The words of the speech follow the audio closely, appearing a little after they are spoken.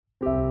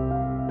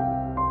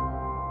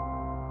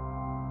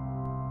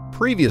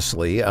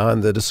Previously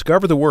on the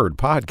Discover the Word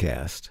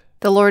podcast.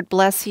 The Lord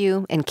bless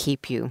you and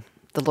keep you.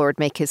 The Lord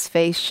make his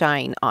face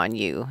shine on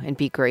you and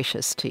be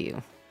gracious to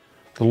you.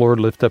 The Lord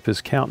lift up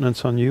his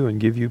countenance on you and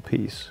give you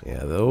peace.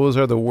 Yeah, those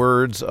are the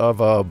words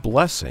of a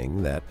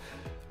blessing that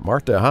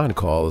Mart DeHaan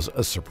calls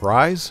a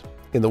surprise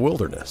in the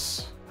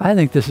wilderness. I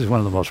think this is one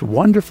of the most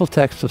wonderful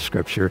texts of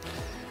Scripture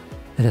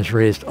that has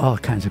raised all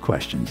kinds of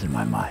questions in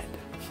my mind,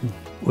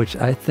 which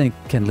I think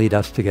can lead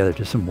us together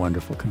to some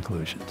wonderful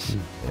conclusions.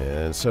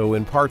 And so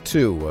in part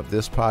 2 of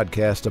this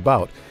podcast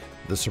about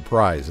the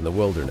surprise in the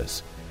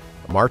wilderness,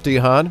 Mart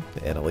DeHaan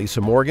and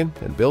Elisa Morgan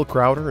and Bill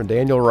Crowder and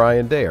Daniel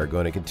Ryan Day are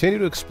going to continue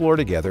to explore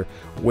together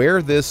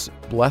where this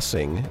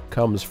blessing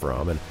comes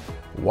from and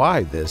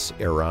why this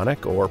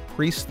Aaronic or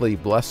priestly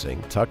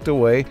blessing tucked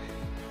away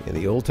in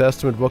the Old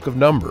Testament book of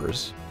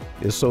Numbers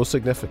is so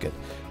significant,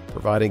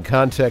 providing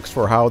context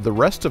for how the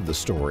rest of the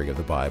story of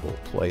the Bible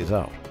plays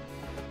out.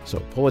 So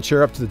pull a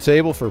chair up to the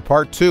table for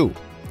part 2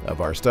 of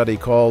our study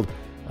called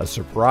A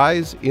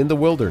Surprise in the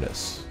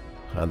Wilderness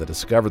on the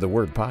Discover the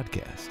Word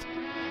podcast.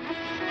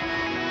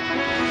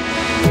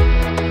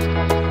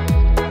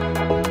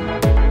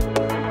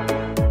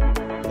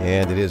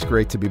 And it is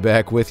great to be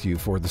back with you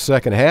for the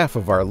second half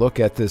of our look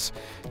at this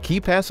key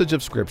passage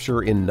of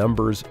Scripture in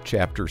Numbers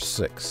chapter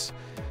 6.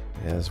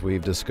 As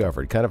we've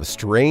discovered, kind of a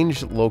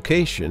strange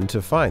location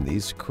to find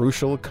these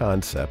crucial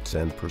concepts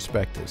and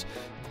perspectives.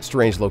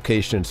 Strange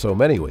location in so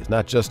many ways,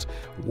 not just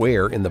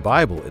where in the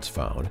Bible it's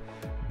found,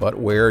 but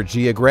where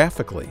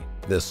geographically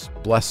this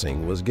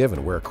blessing was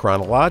given, where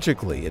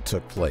chronologically it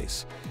took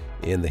place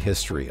in the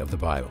history of the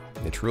Bible.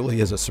 It truly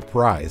is a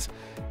surprise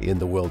in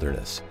the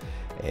wilderness.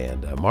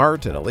 And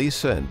Mart and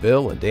Elisa and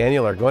Bill and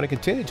Daniel are going to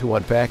continue to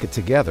unpack it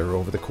together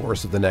over the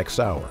course of the next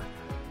hour.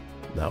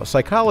 Now,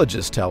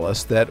 psychologists tell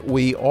us that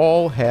we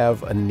all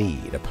have a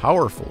need, a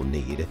powerful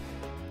need,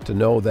 to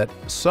know that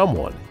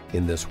someone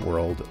in this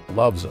world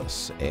loves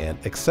us and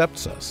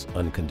accepts us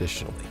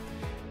unconditionally.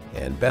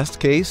 And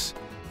best case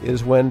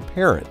is when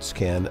parents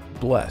can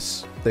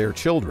bless their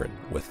children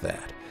with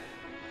that.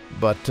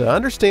 But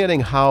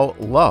understanding how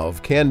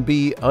love can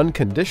be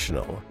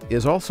unconditional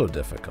is also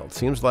difficult.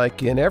 Seems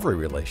like in every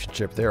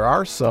relationship there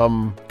are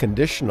some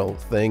conditional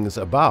things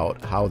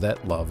about how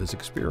that love is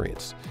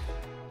experienced.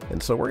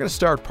 And so we're going to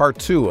start part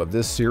 2 of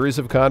this series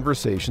of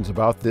conversations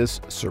about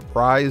this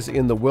surprise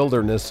in the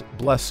wilderness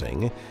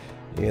blessing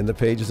in the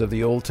pages of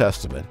the Old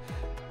Testament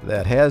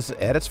that has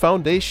at its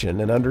foundation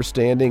an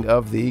understanding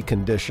of the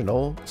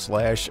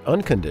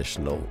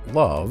conditional/unconditional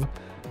love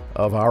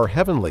of our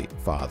Heavenly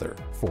Father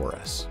for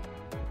us.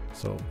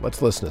 So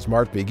let's listen as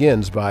Mart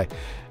begins by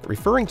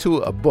referring to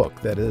a book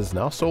that has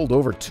now sold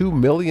over 2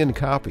 million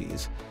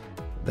copies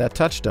that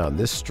touched on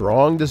this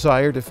strong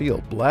desire to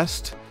feel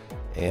blessed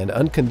and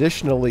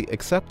unconditionally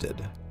accepted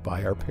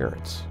by our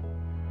parents.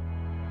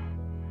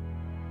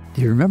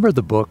 Do you remember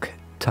the book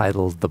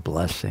titled The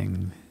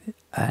Blessing?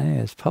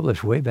 It's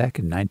published way back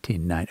in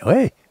 1990.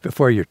 Hey,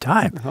 before your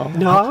time.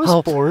 No, I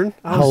was born.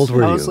 How old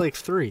were you? I was like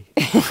 3.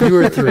 You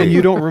were 3. And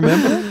you don't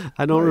remember?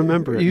 I don't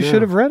remember it. You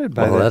should have read it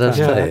by Well, that let us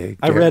time. tell you.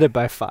 I read it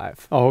by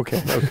 5. Oh,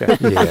 okay.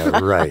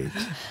 Yeah, right.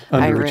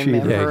 I Underachiever.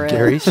 remember it.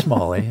 Gary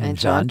Smalley and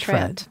John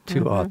Trent. Trent,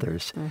 2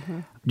 authors.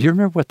 Do you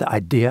remember what the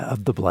idea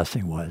of the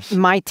blessing was?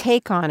 My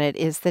take on it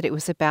is that it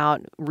was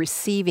about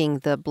receiving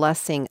the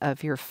blessing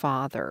of your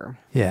father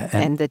Yeah,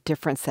 and the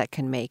difference that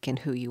can make in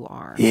who you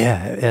are.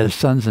 yeah, as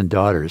sons and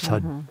daughters, how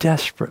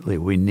desperately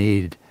we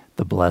need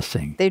the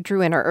blessing. They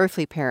drew in our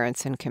earthly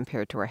parents and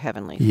compared to our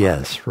heavenly Father.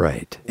 Yes,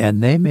 right.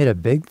 And they made a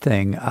big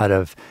thing out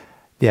of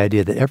the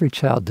idea that every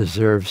child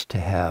deserves to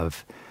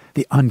have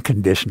the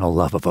unconditional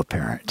love of a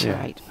parent.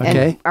 Right.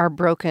 Okay? And our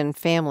broken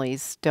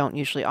families don't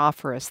usually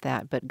offer us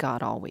that, but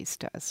God always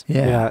does.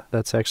 Yeah.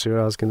 That's actually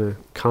what I was going to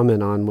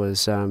comment on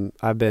was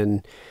I've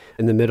been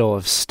in the middle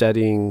of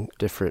studying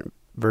different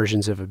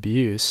versions of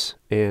abuse,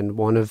 and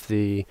one of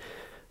the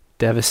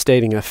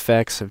devastating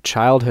effects of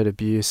childhood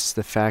abuse is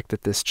the fact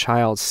that this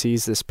child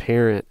sees this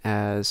parent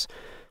as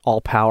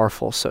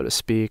all-powerful, so to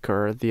speak,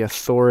 or the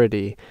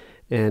authority.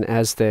 And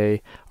as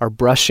they are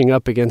brushing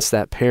up against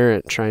that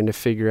parent, trying to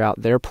figure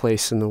out their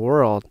place in the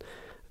world,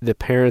 the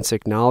parent's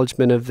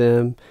acknowledgement of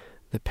them,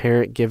 the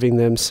parent giving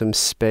them some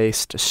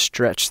space to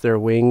stretch their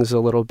wings a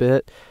little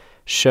bit,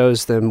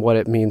 shows them what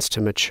it means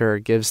to mature,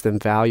 gives them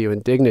value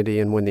and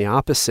dignity. And when the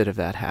opposite of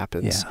that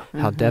happens,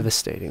 how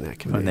devastating that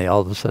can When be. they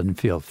all of a sudden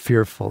feel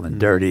fearful and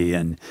dirty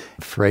and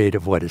afraid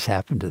of what has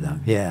happened to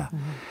them. Yeah.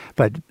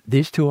 But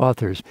these 2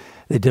 authors,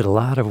 they did a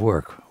lot of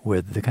work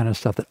with the kind of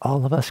stuff that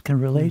all of us can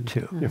relate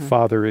to. Your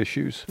father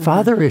issues.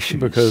 Father issues.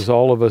 Because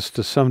all of us,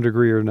 to some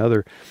degree or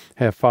another,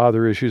 have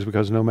father issues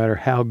because no matter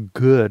how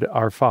good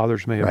our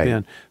fathers may have Right.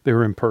 been,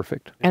 they're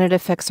imperfect. And it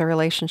affects our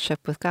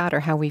relationship with God or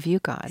how we view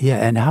God.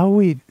 Yeah, and how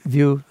we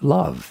view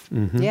love.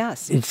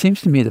 Yes. It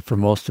seems to me that for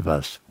most of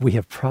us, we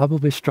have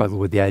probably struggled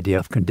with the idea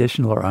of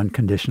conditional or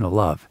unconditional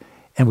love.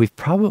 And we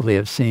probably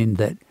have seen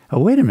that, oh,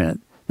 wait a minute,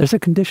 there's a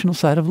conditional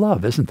side of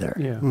love, isn't there?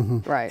 Yeah.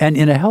 Right. And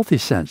in a healthy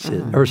sense,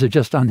 or is it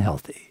just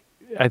unhealthy?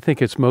 I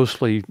think it's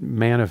mostly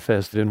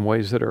manifested in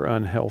ways that are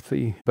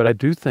unhealthy. But I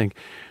do think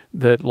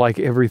that, like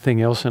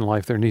everything else in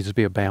life, there needs to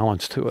be a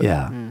balance to it.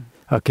 Yeah.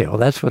 Okay, well,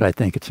 that's what I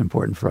think it's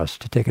important for us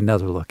to take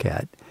another look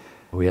at.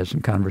 We had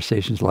some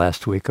conversations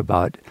last week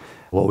about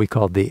what we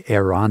call the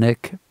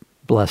Aaronic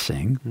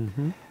blessing.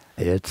 Mm-hmm.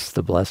 It's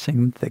the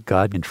blessing that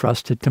God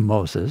entrusted to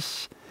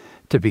Moses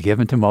to be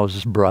given to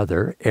Moses'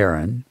 brother,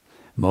 Aaron.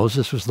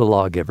 Moses was the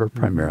lawgiver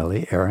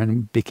primarily.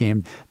 Aaron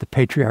became the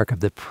patriarch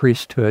of the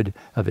priesthood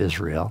of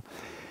Israel.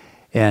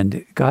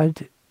 And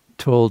God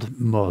told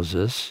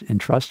Moses,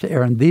 entrust to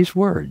Aaron these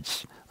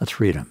words. Let's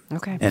read them.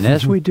 Okay. And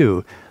as we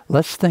do,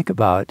 let's think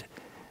about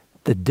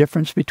the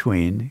difference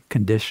between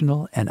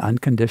conditional and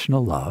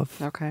unconditional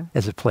love Okay.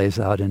 as it plays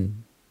out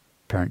in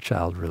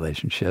parent-child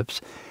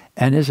relationships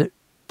and as it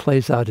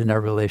plays out in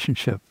our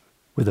relationship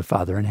with the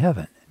Father in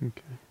heaven.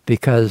 Okay.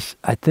 Because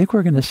I think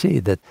we're going to see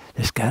that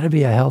there's got to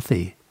be a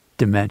healthy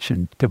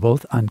dimension to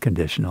both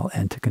unconditional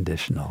and to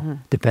conditional,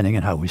 depending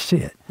on how we see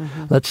it.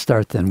 Let's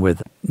start then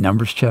with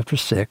Numbers chapter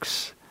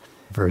 6,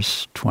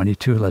 verse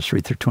 22. Let's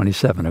read through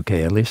 27.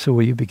 Okay, Elisa,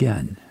 will you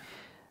begin?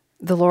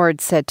 The Lord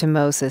said to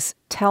Moses,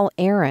 "Tell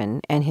Aaron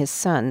and his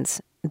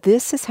sons,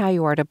 this is how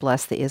you are to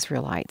bless the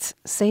Israelites.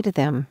 Say to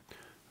them,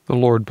 The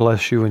Lord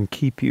bless you and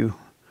keep you.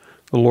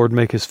 The Lord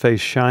make his face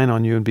shine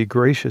on you and be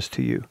gracious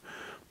to you.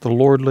 The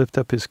Lord lift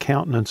up his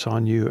countenance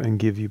on you and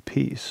give you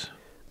peace."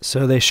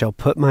 So they shall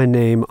put my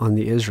name on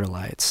the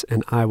Israelites,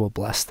 and I will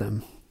bless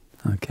them.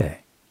 Okay.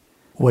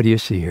 What do you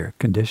see here?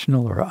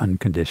 Conditional or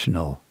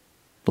unconditional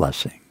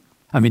blessing?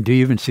 I mean, do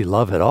you even see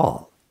love at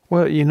all?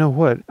 Well, you know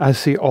what? I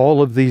see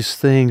all of these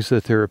things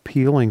that they're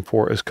appealing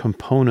for as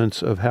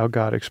components of how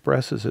God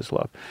expresses his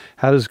love.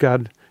 How does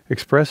God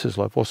express his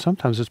love? Well,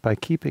 sometimes it's by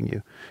keeping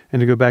you. And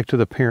to go back to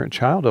the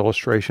parent-child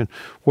illustration,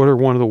 what are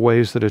one of the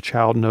ways that a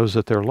child knows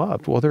that they're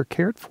loved? Well, they're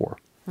cared for.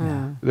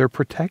 They're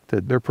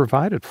protected. They're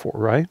provided for,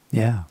 right?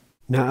 Yeah.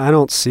 Now, I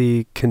don't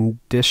see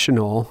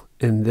conditional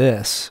in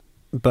this,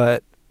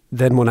 but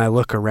then when I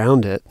look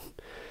around it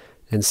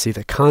and see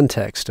the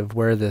context of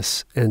where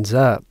this ends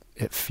up,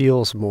 it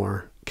feels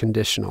more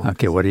conditional.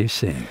 Okay, what are you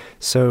seeing?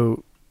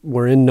 So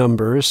we're in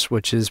Numbers,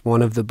 which is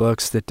one of the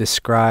books that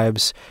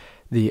describes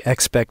the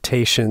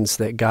expectations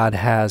that God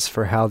has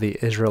for how the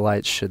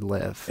Israelites should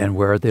live. And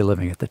where are they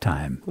living at the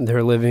time?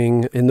 They're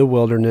living in the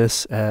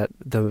wilderness at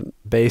the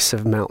base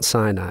of Mount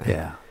Sinai.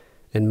 Yeah.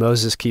 And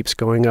Moses keeps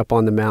going up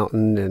on the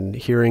mountain and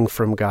hearing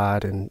from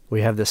God. And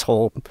we have this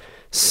whole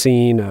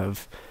scene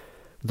of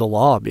the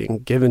law being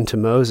given to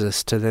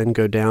Moses to then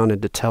go down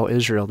and to tell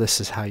Israel, this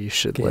is how you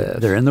should Okay,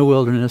 live. they're in the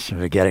wilderness and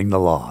they're getting the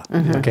law.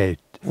 Okay,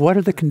 what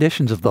are the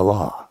conditions of the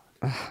law?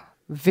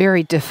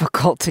 very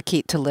difficult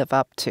to live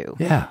up to.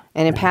 Yeah.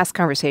 And in past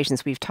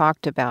conversations, we've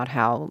talked about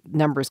how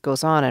Numbers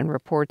goes on and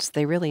reports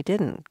they really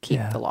didn't keep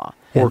Yeah. the law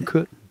Or And-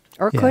 could.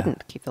 or Yeah.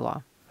 couldn't keep the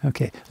law.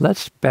 Okay,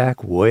 let's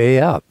back way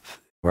up.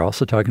 We're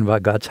also talking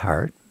about God's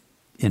heart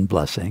in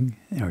blessing,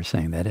 and we're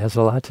saying that has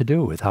a lot to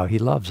do with how he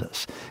loves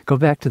us. Go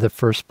back to the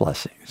first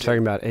blessings.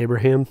 Talking about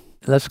Abraham.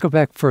 Let's go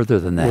back further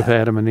than that. With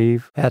Adam and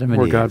Eve, Adam and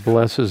where Eve. God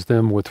blesses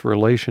them with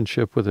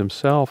relationship with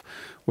himself,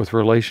 with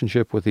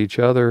relationship with each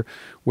other,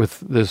 with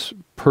this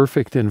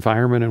perfect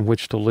environment in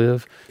which to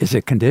live. Is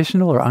it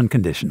conditional or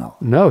unconditional?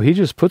 No, he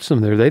just puts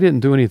them there. They didn't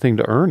do anything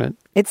to earn it.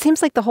 It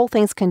seems like the whole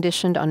thing's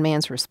conditioned on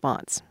man's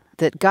response,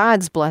 that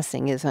God's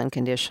blessing is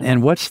unconditional.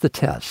 And what's the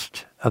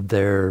test of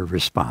their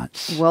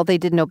response? Well, they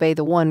didn't obey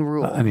the one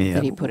rule I mean,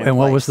 that he put in and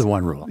place. what was the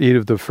one rule? Eat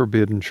of the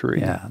forbidden tree.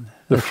 Yeah,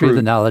 The the tree of the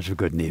fruit. knowledge of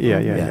good and evil.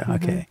 Yeah.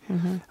 Okay.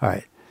 All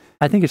right.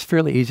 I think it's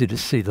fairly easy to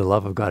see the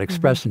love of God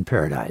expressed in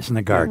paradise, in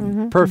the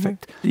garden.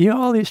 Perfect. You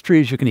know, all these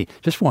trees you can eat.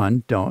 Just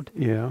one, don't.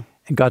 Yeah.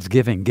 And God's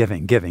giving.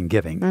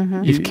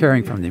 He's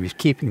caring from them. He's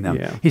keeping them.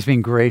 Yeah. He's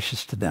being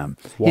gracious to them.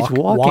 He's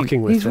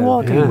walking with He's them.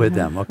 walking Yeah. with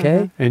them,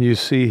 okay? And you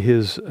see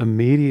his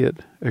immediate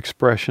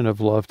expression of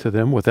love to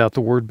them without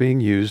the word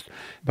being used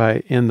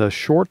by, in the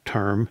short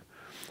term,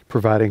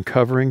 providing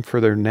covering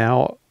for their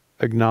now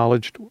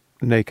acknowledged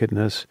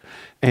nakedness,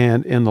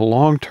 and in the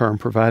long term,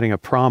 providing a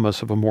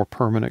promise of a more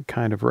permanent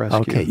kind of rescue.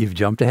 Okay, you've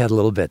jumped ahead a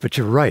little bit, but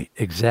you're right.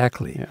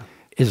 Exactly. Yeah.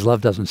 His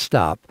love doesn't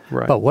stop.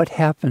 Right. But what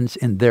happens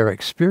in their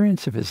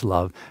experience of his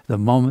love the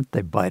moment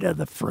they bite of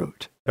the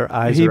fruit? Their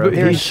eyes He- are open.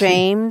 They're he's-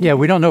 ashamed. Yeah,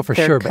 we don't know for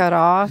They're sure. cut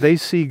off. They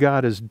see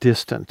God as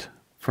distant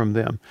from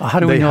them. How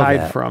do we they know hide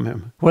that? from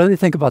him. What do they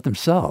think about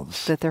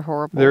themselves? that they're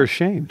horrible. They're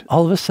ashamed.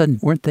 All of a sudden,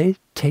 weren't they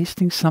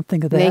tasting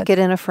something of that? naked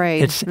and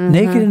afraid. It's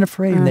naked and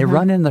afraid, and they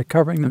run in, they're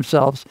covering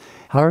themselves.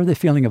 How are they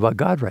feeling about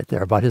God right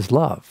there, about his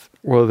love?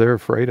 Well, they're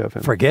afraid of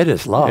him. Forget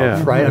his love,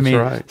 Yeah, right? I that's mean,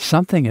 right.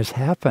 something has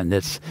happened.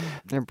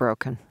 They're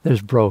broken.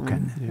 There's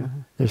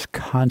broken. There's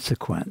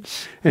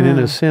consequence. And in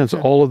a sense,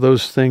 all of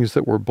those things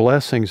that were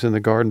blessings in the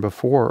garden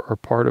before are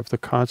part of the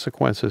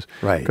consequences.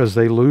 Right. Because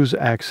they lose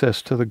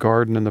access to the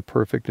garden and the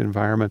perfect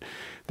environment.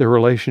 Their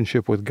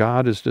relationship with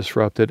God is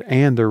disrupted,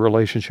 and their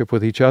relationship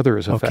with each other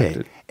is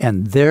affected. Okay,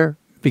 and there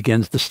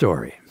begins the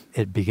story.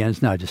 It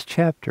begins now just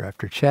chapter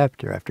after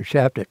chapter after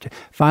chapter.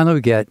 Finally,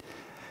 we get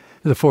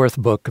the fourth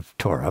book of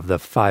Torah, of the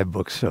 5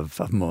 books of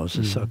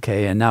Moses,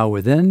 okay? And now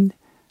within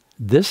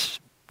this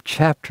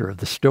chapter of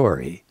the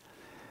story,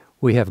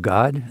 we have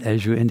God,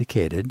 as you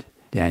indicated,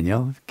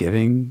 Daniel,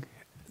 giving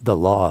the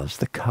laws,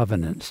 the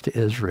covenants to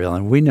Israel.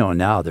 And we know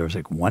now there's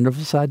a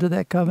wonderful side to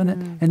that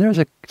covenant, and there's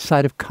a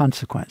side of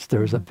consequence.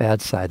 There's a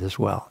bad side as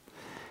well.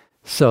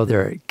 So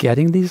they're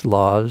getting these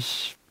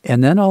laws,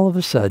 and then all of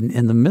a sudden,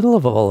 in the middle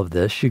of all of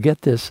this, you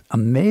get this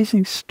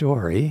amazing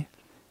story.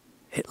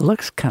 It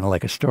looks kind of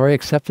like a story,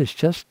 except it's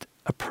just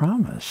a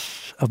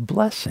promise of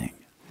blessing.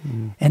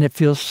 And it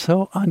feels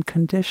so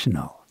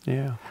unconditional.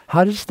 Yeah.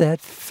 How does that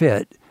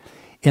fit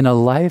in a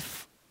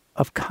life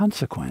of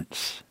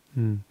consequence?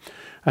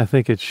 I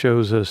think it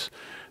shows us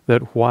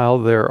that while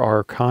there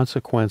are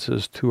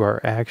consequences to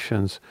our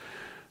actions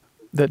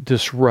that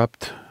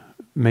disrupt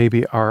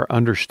maybe our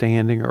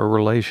understanding or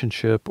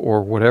relationship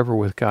or whatever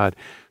with God,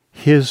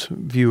 His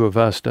view of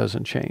us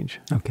doesn't change.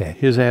 Okay.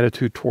 His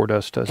attitude toward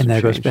us doesn't change. And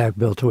that goes back,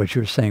 Bill, to what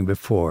you were saying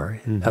before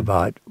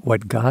about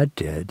what God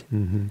did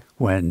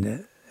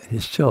when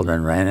His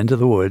children ran into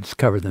the woods,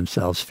 covered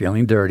themselves,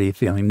 feeling dirty,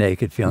 feeling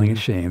naked, feeling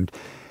ashamed.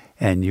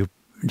 And you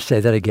say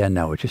that again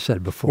now, what you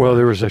said before. Well,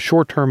 there was a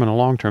short term and a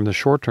long term. The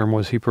short term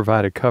was He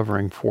provided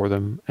covering for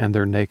them and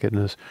their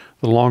nakedness.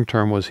 The long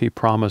term was He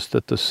promised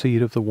that the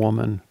seed of the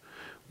woman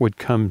would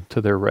come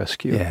to their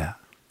rescue. Yeah.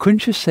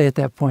 Couldn't you say at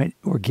that point,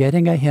 we're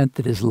getting a hint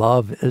that His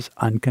love is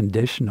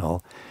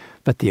unconditional,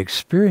 but the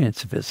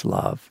experience of His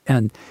love,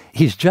 and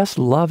He's just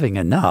loving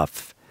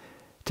enough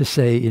to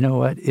say, you know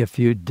what, if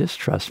you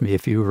distrust me,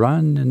 if you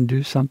run and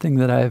do something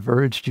that I've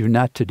urged you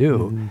not to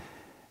do,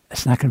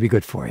 it's not going to be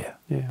good for you.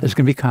 Yeah. There's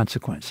going to be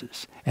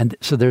consequences. And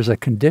so there's a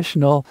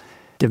conditional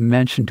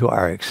dimension to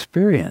our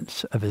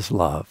experience of His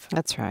love.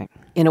 That's right.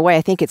 In a way,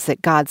 I think it's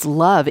that God's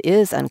love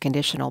is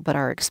unconditional, but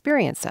our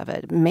experience of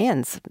it,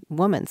 man's,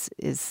 woman's,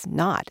 is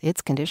not.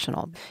 It's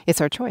conditional.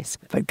 It's our choice.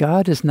 But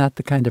God is not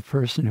the kind of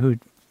person who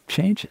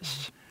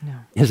changes. No.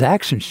 His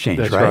actions change,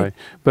 That's right? right.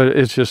 But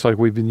it's just like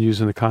we've been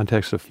using the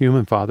context of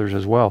human fathers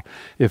as well.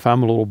 If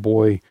I'm a little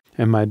boy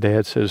and my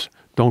dad says,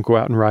 don't go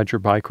out and ride your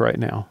bike right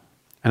now,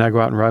 and I go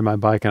out and ride my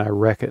bike and I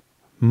wreck it,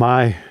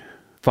 my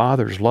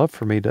father's love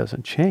for me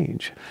doesn't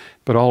change.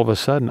 But all of a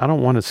sudden, I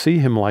don't want to see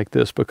him like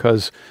this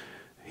because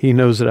he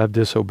knows that I've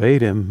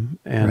disobeyed him,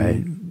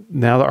 and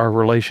now our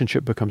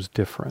relationship becomes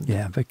different.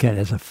 Yeah, but Ken,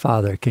 as a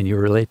father, can you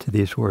relate to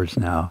these words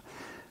now?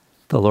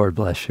 The Lord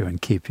bless you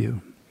and keep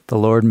you. The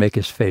Lord make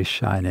His face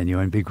shine on you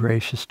and be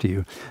gracious to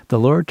you. The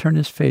Lord turn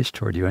His face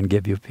toward you and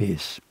give you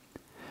peace.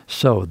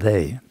 So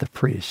they, the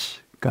priests,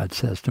 God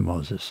says to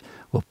Moses,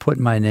 will put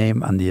my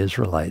name on the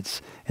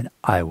Israelites, and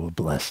I will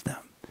bless them.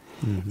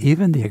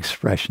 Even the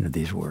expression of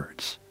these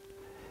words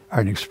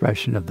are an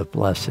expression of the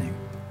blessing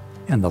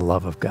and the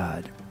love of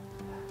God.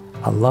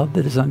 A love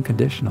that is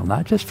unconditional,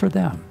 not just for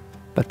them,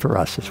 but for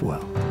us as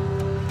well.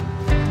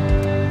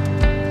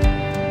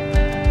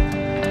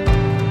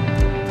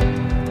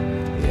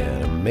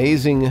 An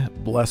amazing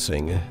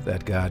blessing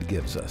that God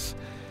gives us.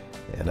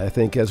 And I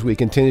think as we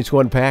continue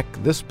to unpack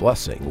this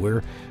blessing,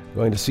 we're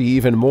going to see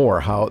even more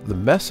how the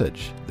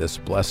message this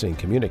blessing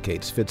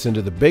communicates fits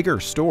into the bigger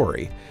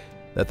story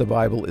that the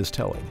Bible is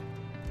telling.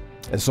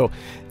 And so,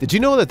 did you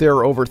know that there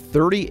are over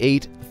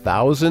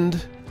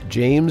 38,000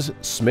 James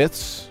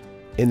Smiths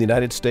in the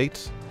United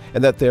States?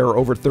 And that there are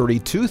over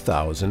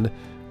 32,000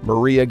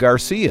 Maria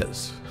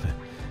Garcias?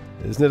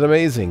 Isn't it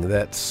amazing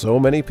that so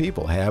many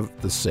people have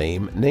the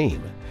same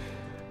name?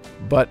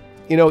 But,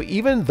 you know,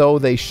 even though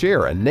they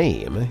share a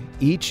name,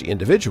 each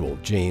individual,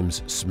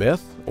 James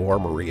Smith or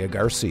Maria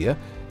Garcia,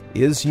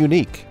 is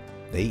unique.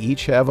 They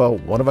each have a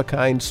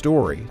one-of-a-kind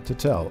story to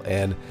tell,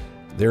 and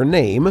their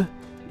name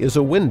is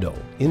a window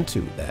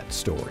into that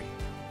story.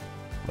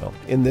 Well,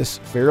 in this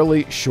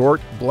fairly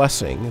short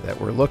blessing that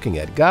we're looking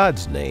at,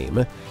 God's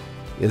name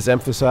is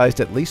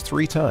emphasized at least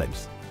 3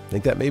 times.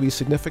 Think that may be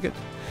significant?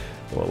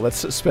 Well,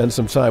 let's spend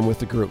some time with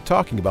the group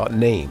talking about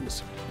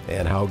names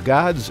and how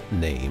God's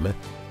name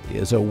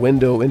is a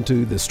window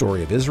into the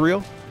story of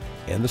Israel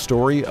and the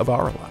story of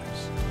our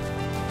lives.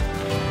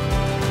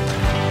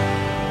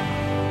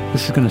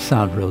 This is going to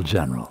sound real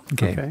general.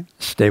 Okay.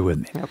 Stay with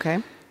me.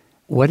 Okay.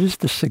 What is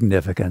the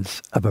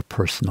significance of a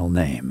personal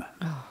name?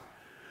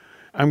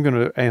 I'm going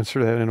to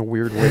answer that in a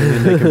weird way,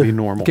 and they can be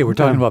normal. Okay, we're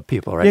talking about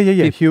people, right?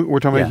 Yeah. We're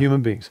talking about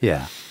human beings.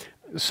 Yeah.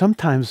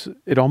 Sometimes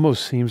it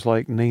almost seems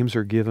like names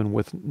are given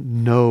with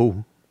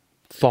no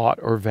thought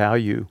or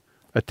value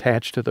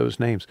attached to those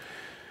names.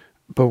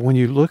 But when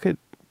you look at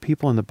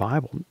people in the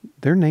Bible,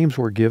 their names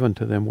were given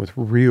to them with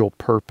real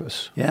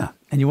purpose. Yeah.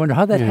 And you wonder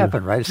how that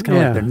happened, right? It's kind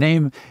of like their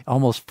name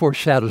almost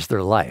foreshadows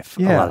their life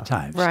a lot of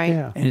times. Right.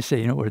 Yeah. And you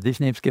say, were these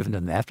names given to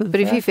them after the But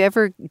fact? if you've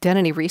ever done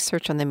any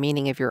research on the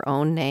meaning of your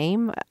own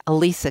name,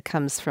 Elisa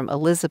comes from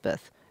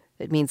Elizabeth.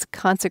 It means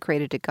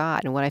consecrated to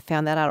God. And when I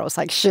found that out, I was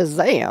like,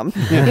 Shazam!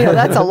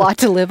 That's a lot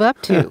to live up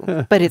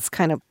to. But it's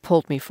kind of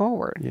pulled me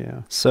forward.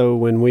 Yeah. So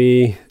when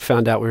we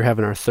found out we were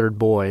having our third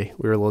boy,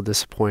 we were a little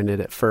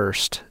disappointed at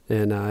first.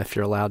 And if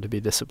you're allowed to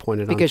be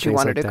disappointed on Because you things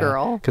wanted like a that.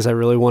 girl? Because I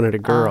really wanted a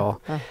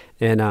girl.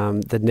 And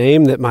the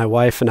name that my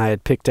wife and I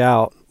had picked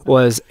out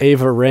was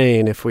Ava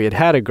Rain if we had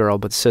had a girl.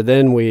 But so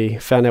then we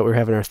found out we were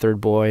having our third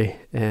boy,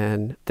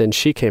 and then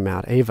she came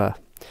out, Ava.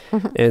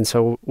 And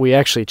so we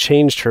actually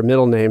changed her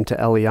middle name to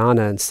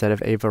Eliana instead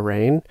of Ava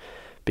Rain,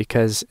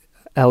 because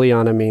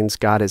Eliana means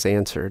God is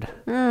answered.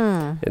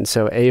 And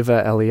so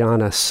Ava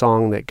Eliana,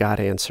 song that God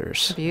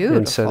answers. Beautiful.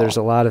 And so there's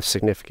a lot of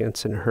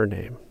significance in her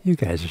name. You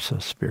guys are so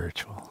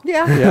spiritual.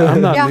 Yeah. Yeah,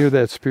 I'm not Yeah. near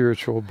that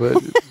spiritual, but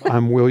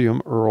I'm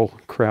William Earl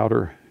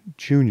Crowder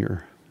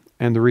Jr.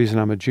 And the reason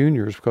I'm a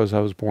junior is because I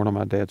was born on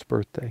my dad's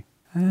birthday.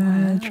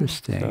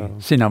 Interesting. So-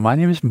 See, now my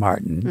name is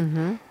Martin.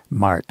 Mm-hmm.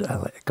 Mart, I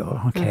let it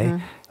go.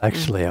 Okay.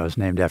 Actually, I was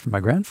named after my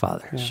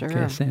grandfather. Sure.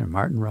 Okay, same,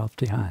 Martin Ralph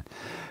DeHaan.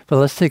 But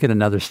let's take it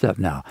another step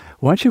now.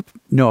 Once you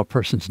know a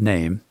person's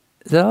name,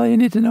 is that all you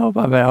need to know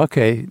about it?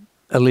 Okay,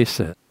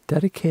 Elisa,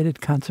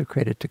 dedicated,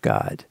 consecrated to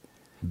God.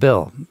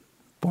 Bill,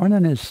 born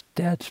on his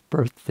dad's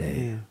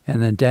birthday. Yeah.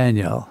 And then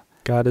Daniel,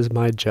 God is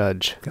my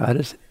judge. God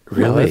is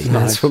really. that's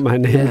That's what my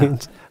name Yeah.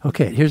 means.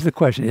 Okay, here's the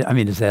question. I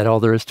mean, is that all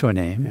there is to a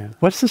name? Yeah.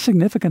 What's the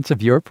significance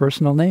of your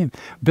personal name?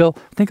 Bill,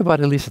 think about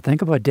Elisa.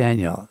 Think about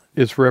Daniel.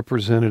 It's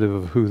representative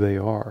of who they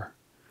are.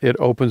 It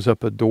opens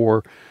up a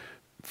door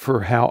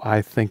for how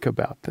I think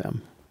about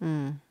them.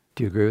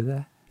 Do you agree with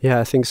that? Yeah,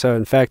 I think so.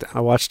 In fact,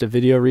 I watched a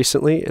video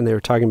recently, and they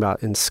were talking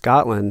about in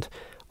Scotland,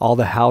 all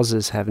the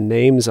houses have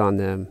names on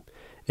them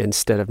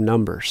instead of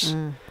numbers.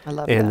 I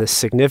love And that. the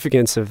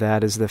significance of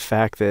that is the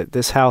fact that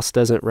this house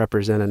doesn't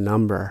represent a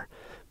number,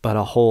 but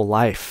a whole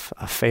life,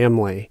 a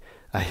family,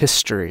 a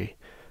history.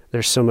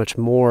 There's so much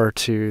more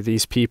to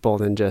these people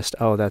than just,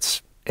 oh,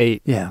 that's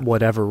 8 Yeah.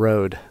 whatever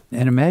road.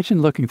 And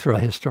imagine looking through a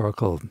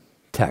historical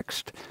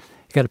text.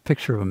 You got a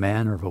picture of a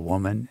man or of a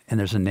woman, and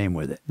there's a name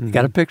with it. You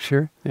got a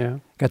picture, Yeah,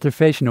 got their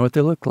face, you know what they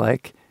look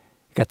like,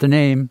 got their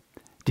name.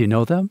 Do you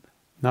know them?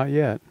 not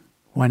yet.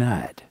 Why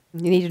not?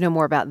 You need to know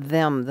more about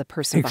them, the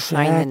person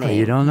behind the name.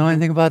 You don't know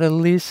anything about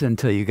Elisa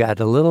until you got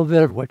a little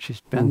bit of what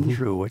she's been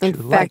through, what In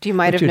you like, fact, you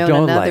might what have known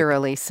don't another like.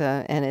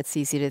 Elisa, and it's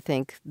easy to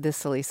think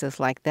this Elisa's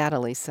like that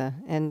Elisa,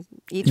 and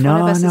each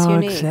one of us is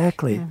unique.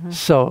 Exactly.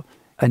 So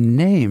a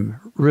name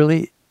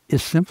really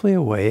is simply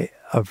a way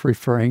of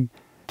referring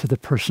to the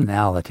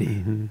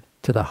personality,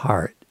 to the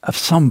heart of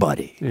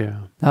somebody. Yeah.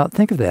 Now,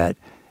 think of that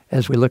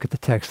as we look at the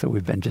text that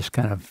we've been just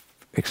kind of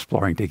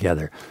exploring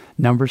together.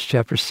 Numbers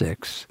chapter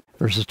 6,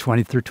 verses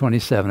 20 through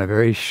 27, a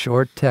very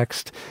short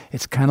text.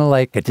 It's kind of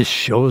like it just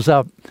shows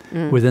up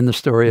within the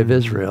story of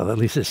Israel. At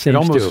least it seems It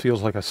almost to.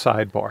 feels like a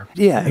sidebar.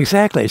 Yeah,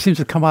 exactly. It seems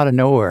to come out of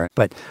nowhere.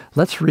 But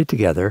let's read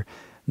together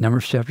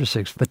Numbers chapter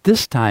 6. But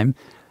this time,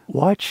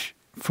 watch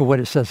for what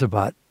it says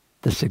about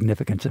the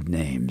significance of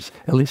names.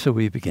 Elisa,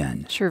 we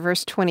begin. Sure,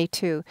 verse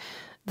 22.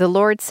 The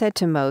Lord said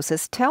to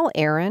Moses, "Tell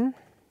Aaron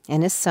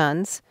and his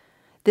sons,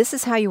 this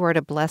is how you are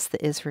to bless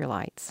the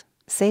Israelites.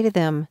 Say to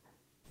them,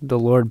 The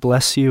Lord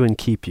bless you and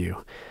keep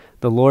you.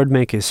 The Lord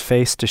make his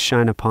face to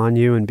shine upon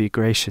you and be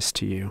gracious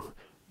to you.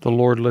 The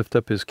Lord lift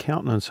up his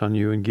countenance on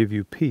you and give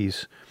you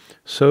peace.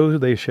 So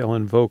they shall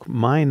invoke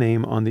my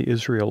name on the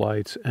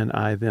Israelites, and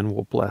I then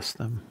will bless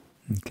them."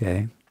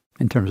 Okay.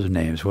 In terms of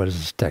names, what does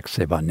this text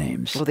say about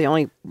names? well, the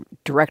only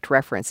direct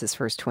reference is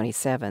verse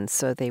 27,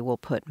 so they will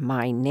put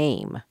my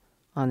name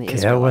on the Okay, I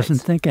Israelites.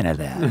 wasn't thinking of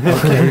that.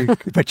 Okay.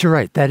 But you're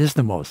right. That is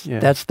the most. Yeah.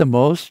 That's the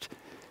most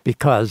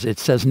because it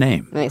says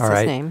name. And it's all his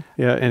right? name.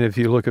 Yeah, and if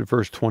you look at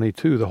verse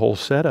 22, the whole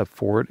setup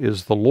for it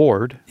is the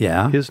Lord,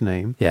 Yeah. his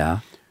name, Yeah.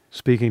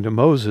 speaking to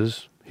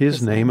Moses,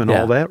 his name, and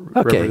all that.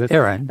 Okay, represents-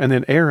 Aaron. And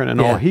then Aaron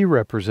and all Yeah. he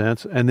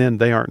represents, and then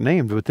they aren't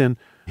named, but then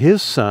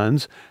his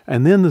sons,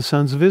 and then the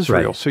sons of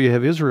Israel. Right. So you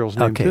have Israel's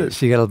name Okay. too.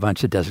 So you got a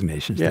bunch of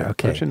designations Yeah, there. a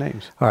Okay. bunch of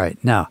names. All right.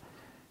 Now,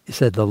 it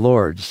said the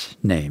Lord's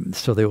name.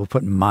 So they will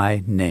put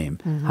my name.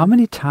 How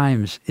many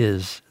times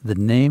is the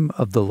name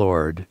of the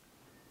Lord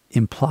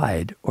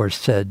implied or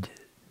said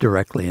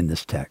directly in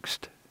this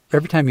text?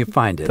 Every time you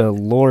find it. The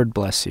Lord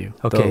bless you.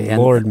 Okay, The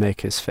and- Lord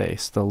make his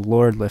face. The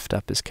Lord lift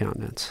up his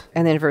countenance.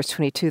 And then in verse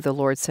 22, the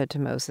Lord said to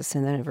Moses,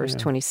 and then in verse Yeah.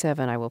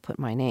 27, I will put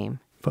my name,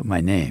 Put my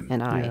name.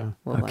 and I Yeah.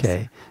 will bless Okay.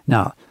 them.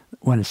 Now,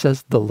 when it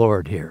says the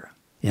Lord here,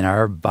 in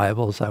our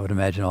Bibles, I would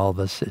imagine all of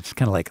us, it's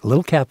kind of like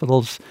little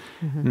capitals,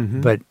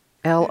 but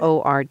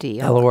L-O-R-D,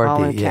 L-O-R-D,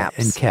 all in yeah, caps.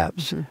 in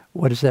caps.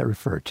 What does that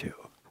refer to?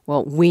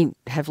 Well, we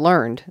have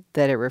learned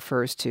that it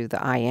refers to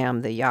the I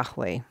am, the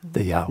Yahweh.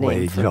 The Yahweh,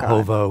 Name for God.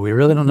 Jehovah. We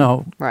really don't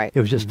know. Right. It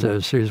was just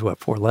a series of,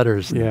 4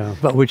 letters? Yeah.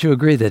 But would you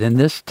agree that in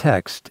this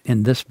text,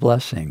 in this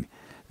blessing,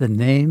 the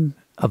name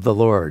of the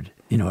Lord,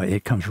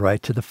 it comes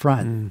right to the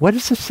front? What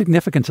is the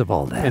significance of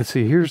all that? And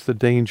see, here's the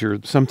danger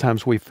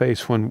sometimes we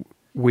face when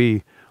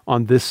we,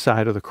 on this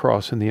side of the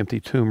cross in the empty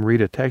tomb,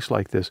 read a text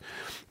like this,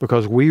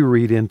 because we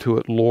read into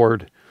it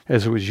Lord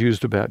as it was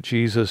used about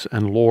Jesus,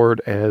 and Lord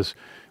as,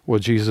 well,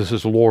 Jesus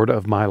is Lord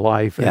of my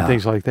life, and Yeah.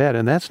 things like that.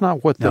 And that's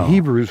not what the No.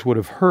 Hebrews would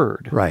have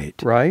heard. Right.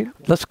 Right?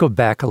 Let's go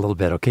back a little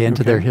bit, okay,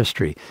 into their Okay.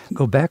 history.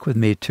 Go back with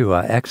me to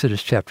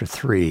Exodus chapter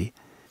 3,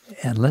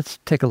 and let's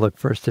take a look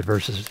first at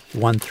verses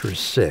 1 through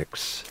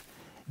 6.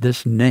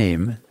 This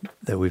name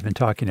that we've been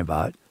talking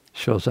about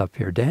shows up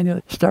here.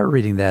 Daniel, start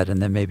reading that,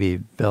 and then maybe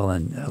Bill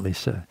and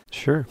Lisa.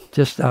 Sure.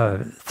 Just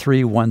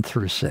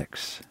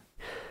 3:1-6.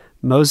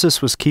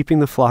 Moses was keeping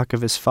the flock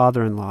of his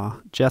father-in-law,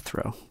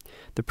 Jethro,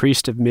 the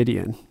priest of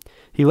Midian.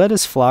 He led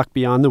his flock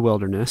beyond the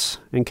wilderness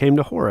and came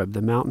to Horeb,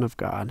 the mountain of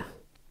God.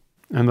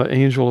 And the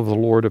angel of the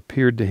Lord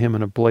appeared to him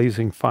in a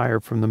blazing fire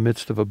from the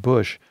midst of a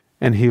bush.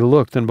 And he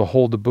looked, and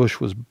behold, the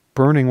bush was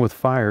burning with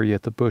fire,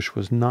 yet the bush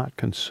was not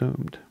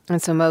consumed.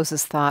 And so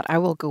Moses thought, I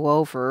will go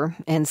over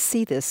and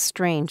see this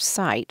strange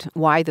sight,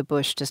 why the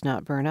bush does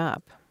not burn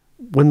up.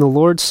 When the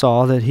Lord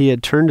saw that he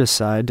had turned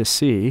aside to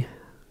see,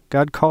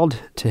 God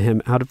called to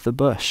him out of the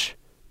bush,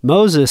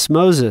 Moses,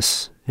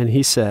 Moses! And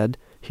he said,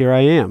 Here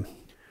I am.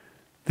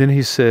 Then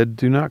he said,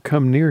 Do not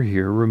come near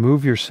here.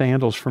 Remove your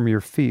sandals from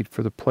your feet,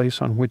 for the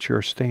place on which you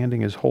are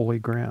standing is holy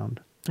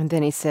ground. And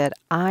then he said,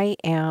 I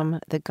am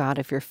the God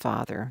of your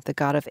father, the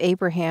God of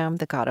Abraham,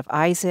 the God of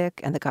Isaac,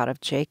 and the God of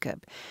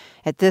Jacob.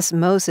 At this,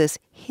 Moses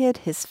hid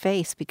his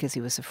face because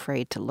he was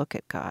afraid to look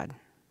at God.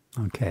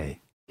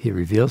 Okay. He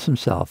reveals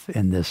himself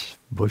in this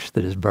bush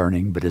that is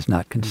burning but is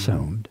not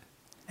consumed.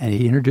 And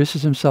he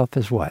introduces himself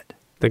as what?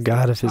 The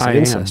God of his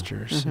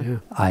ancestors. Mm-hmm. Yeah.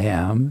 I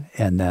am,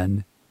 and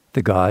then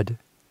the God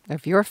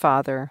of your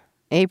father,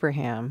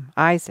 Abraham,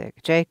 Isaac,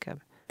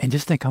 Jacob. And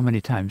just think how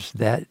many times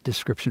that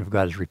description of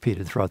God is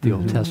repeated throughout the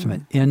Old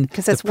Testament in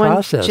Because that's the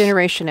process, one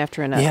generation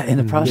after another. Yeah, in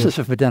the process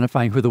of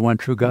identifying who the one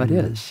true God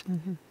is.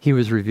 He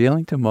was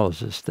revealing to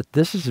Moses that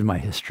this is my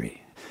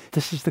history.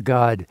 This is the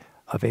God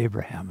of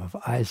Abraham, of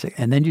Isaac.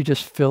 And then you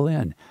just fill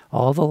in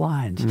all the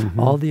lines,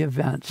 all the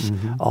events,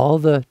 all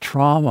the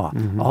trauma,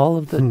 all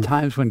of the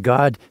times when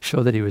God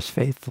showed that he was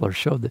faithful or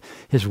showed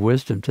his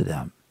wisdom to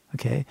them.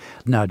 Okay?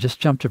 Now just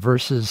jump to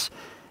verses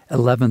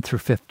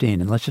 11-15,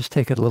 and let's just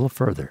take it a little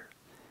further.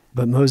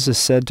 But Moses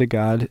said to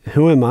God,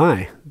 Who am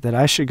I, that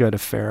I should go to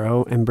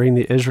Pharaoh and bring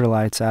the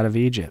Israelites out of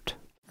Egypt?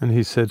 And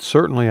he said,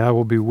 Certainly I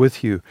will be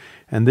with you,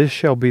 and this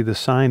shall be the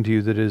sign to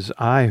you that it is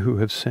I who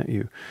have sent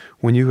you.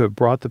 When you have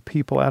brought the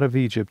people out of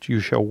Egypt, you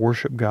shall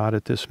worship God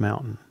at this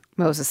mountain.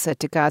 Moses said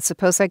to God,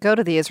 Suppose I go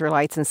to the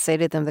Israelites and say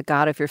to them, The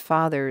God of your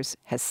fathers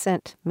has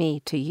sent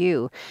me to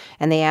you.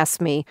 And they ask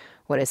me,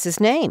 What is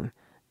his name?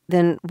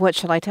 Then what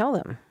shall I tell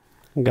them?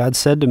 God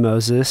said to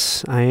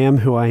Moses, I am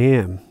who I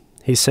am.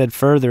 He said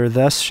further,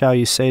 Thus shall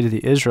you say to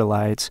the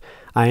Israelites,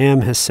 I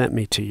am has sent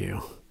me to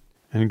you.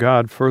 And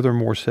God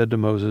furthermore said to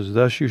Moses,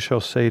 Thus you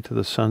shall say to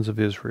the sons of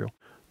Israel,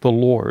 The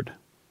Lord,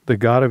 the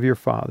God of your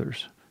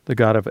fathers, the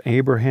God of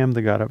Abraham,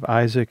 the God of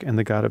Isaac, and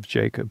the God of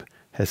Jacob,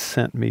 has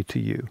sent me to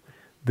you.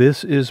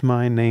 This is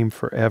my name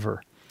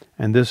forever,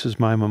 and this is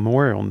my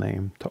memorial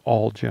name to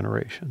all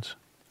generations.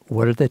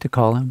 What are they to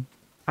call him?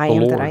 I The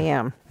am Lord. that I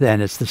am. Then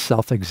it's the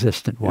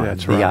self-existent one,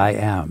 That's the right. I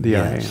am. The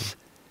I yes.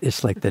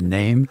 It's like the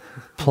name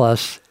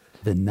plus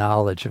the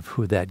knowledge of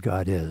who that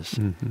God is.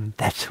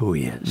 That's who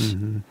he is.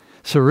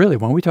 So really,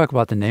 when we talk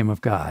about the name of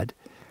God,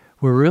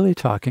 we're really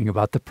talking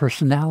about the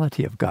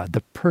personality of God,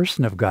 the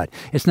person of God.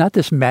 It's not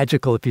this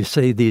magical, if you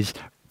say these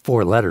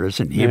 4 letters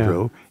in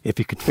Hebrew, if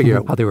you could figure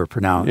out how they were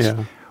pronounced.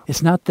 Yeah.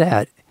 It's not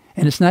that.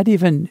 And it's not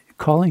even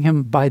calling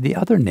him by the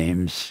other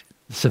names,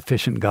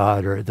 sufficient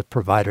God or the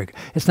provider.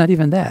 It's not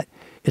even that.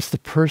 It's the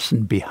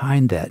person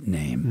behind that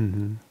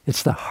name.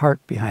 It's the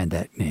heart behind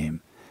that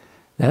name.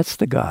 That's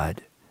the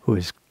God who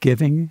is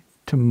giving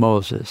to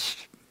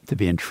Moses to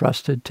be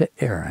entrusted to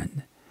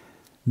Aaron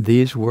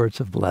these words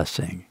of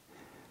blessing,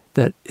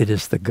 that it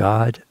is the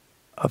God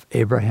of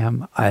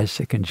Abraham,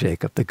 Isaac, and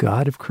Jacob, the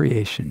God of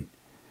creation,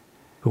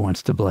 who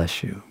wants to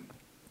bless you,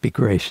 be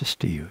gracious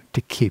to you,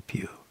 to keep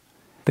you,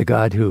 the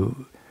God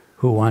who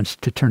wants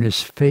to turn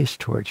his face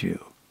towards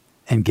you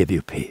and give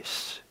you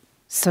peace.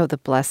 So the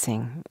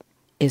blessing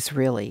is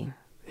really,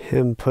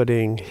 Him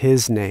putting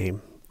his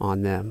name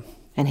on them.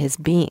 and his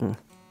being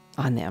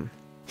on them.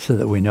 So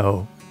that we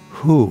know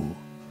who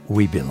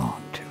we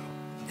belong to.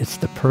 It's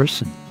the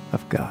person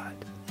of God.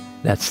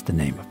 That's the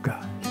name of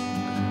God.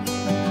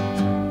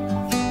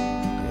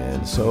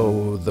 And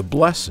so the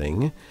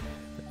blessing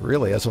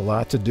really has a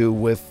lot to do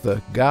with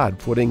God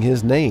putting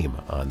his name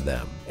on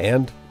them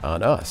and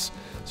on us,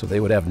 so they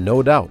would have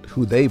no doubt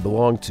who they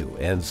belong to,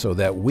 and so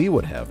that we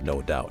would have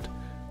no doubt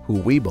who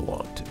we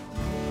belong to.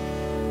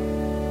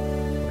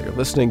 You're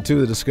listening to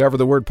the Discover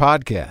the Word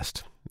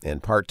podcast,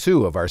 and part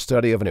 2 of our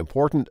study of an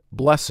important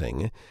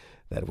blessing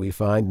that we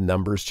find in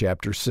Numbers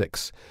chapter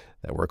 6,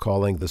 that we're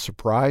calling the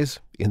surprise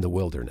in the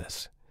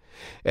wilderness.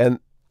 And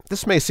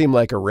this may seem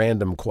like a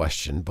random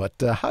question, but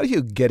how do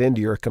you get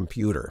into your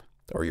computer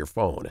or your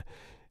phone?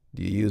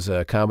 Do you use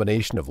a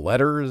combination of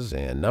letters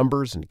and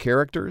numbers and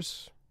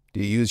characters? Do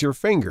you use your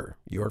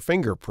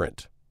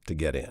fingerprint to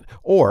get in?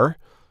 Or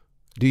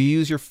do you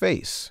use your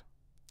face?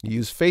 You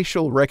use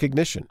facial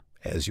recognition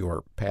as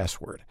your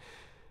password.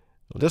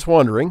 Well, just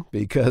wondering,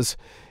 because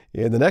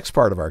in the next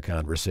part of our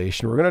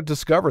conversation, we're going to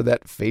discover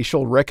that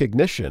facial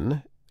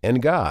recognition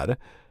and God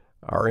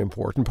are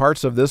important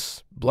parts of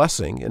this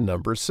blessing in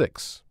Numbers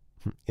 6.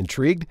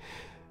 Intrigued?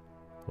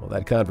 Well,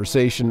 that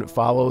conversation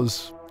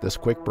follows this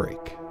quick break.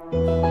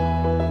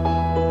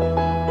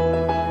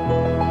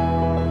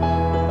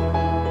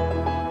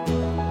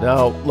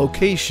 Now,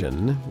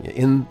 location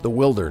in the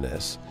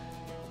wilderness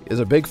is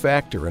a big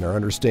factor in our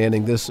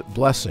understanding this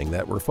blessing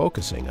that we're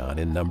focusing on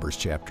in Numbers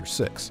chapter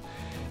 6.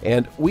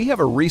 And we have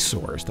a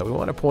resource that we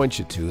want to point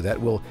you to that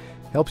will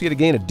help you to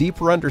gain a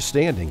deeper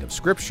understanding of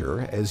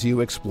Scripture as you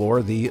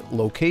explore the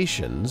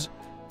locations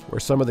where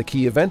some of the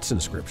key events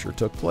in Scripture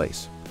took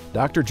place.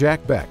 Dr.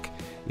 Jack Beck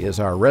is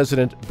our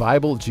resident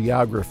Bible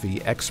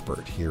geography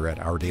expert here at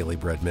Our Daily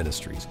Bread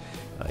Ministries.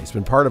 He's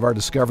been part of our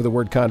Discover the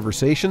Word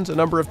conversations a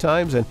number of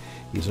times, and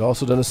he's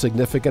also done a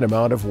significant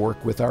amount of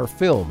work with our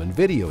film and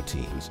video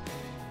teams,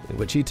 in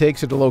which he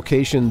takes you to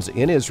locations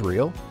in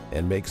Israel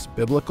and makes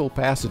biblical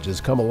passages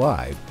come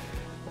alive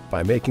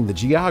by making the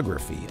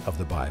geography of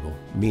the Bible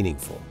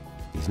meaningful.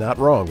 He's not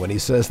wrong when he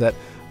says that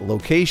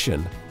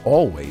location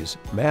always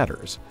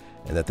matters,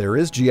 and that there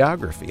is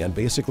geography on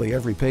basically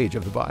every page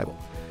of the Bible.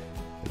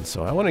 And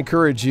so I want to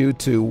encourage you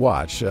to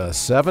watch a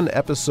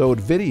 7-episode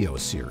video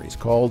series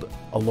called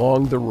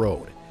Along the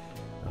Road.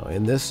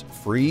 In this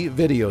free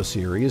video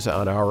series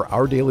on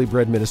our Daily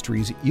Bread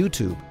Ministries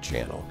YouTube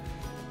channel,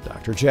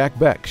 Dr. Jack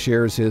Beck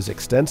shares his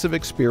extensive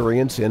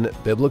experience in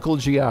biblical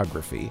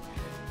geography,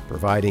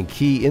 providing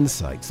key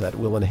insights that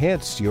will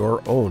enhance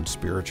your own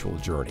spiritual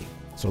journey.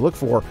 So look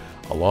for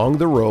Along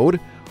the Road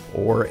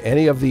or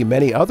any of the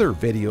many other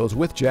videos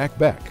with Jack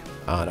Beck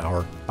on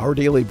our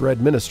Daily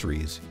Bread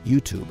Ministries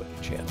YouTube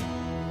channel.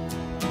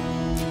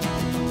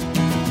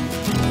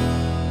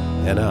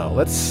 And now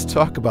let's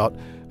talk about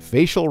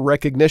facial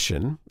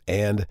recognition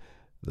and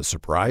the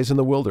surprise in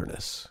the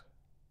wilderness.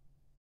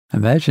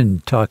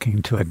 Imagine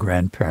talking to a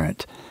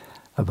grandparent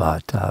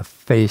about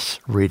face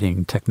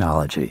reading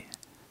technology.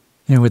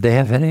 Would they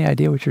have any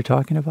idea what you're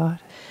talking about?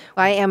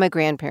 I am a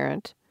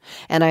grandparent,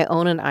 and I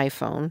own an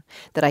iPhone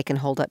that I can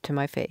hold up to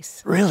my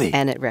face. Really?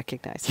 And it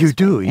recognizes You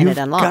do. me, and You've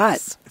it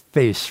unlocks. got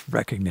face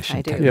recognition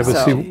I do. Yeah, technology.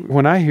 but So- see,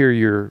 when I hear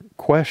your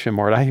question,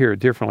 Mart, I hear it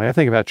differently. I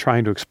think about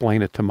trying to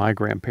explain it to my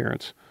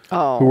grandparents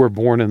who were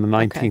born in the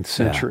 19th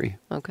century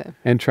Okay.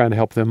 and trying to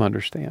help them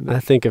understand I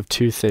it. think of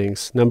two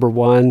things. Number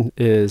one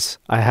is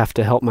I have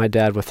to help my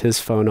dad with his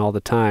phone all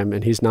the time,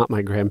 and he's not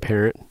my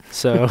grandparent,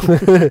 so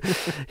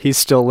he's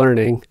still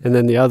learning. And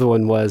then the other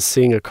one was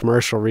seeing a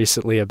commercial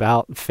recently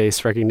about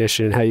face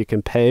recognition and how you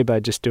can pay by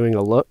just doing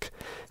a look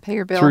Pay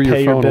your bill. Through your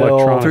Pay your phone bill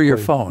electronically. Through your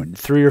phone.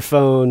 through your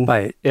phone.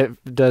 By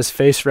It does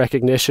face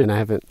recognition. I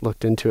haven't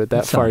looked into it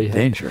that far yet.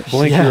 dangerous.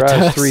 Blink Yeah, your it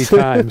eyes does. 3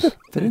 times.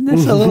 But isn't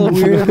this a little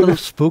weird, a little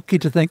spooky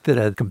to think that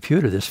a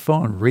computer, this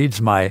phone,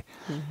 reads my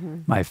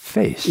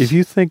face? If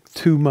you think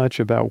too much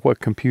about what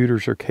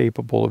computers are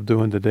capable of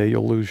doing today,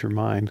 you'll lose your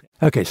mind.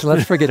 Okay, so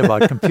let's forget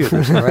about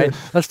computers, all right?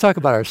 Let's talk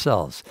about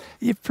ourselves.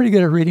 You're pretty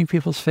good at reading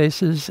people's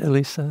faces,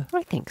 Elisa?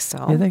 I think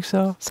so. You think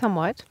so?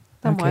 Somewhat.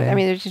 Okay. I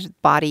mean, there's just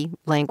body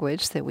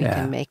language that we Yeah.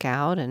 can make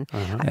out. And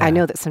Uh-huh. I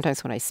know that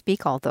sometimes when I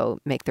speak, although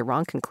make the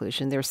wrong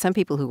conclusion, there are some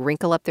people who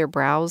wrinkle up their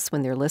brows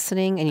when they're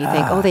listening and you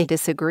think, oh, they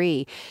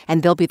disagree.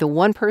 And they'll be the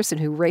one person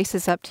who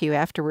races up to you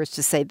afterwards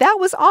to say, that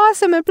was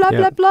awesome and blah,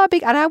 Yeah. blah, blah.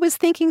 And I was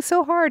thinking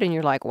so hard. And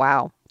you're like,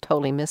 wow,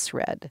 totally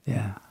misread.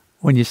 Yeah.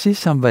 When you see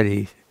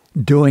somebody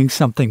doing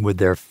something with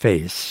their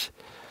face,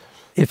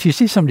 if you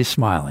see somebody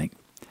smiling,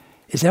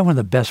 is that one of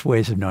the best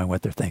ways of knowing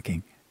what they're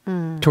thinking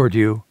toward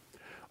you?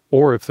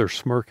 Or if they're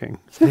smirking.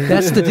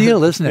 That's the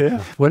deal, isn't it?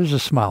 Yeah. What is a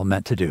smile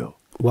meant to do?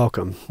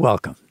 Welcome.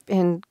 Welcome.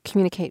 And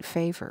communicate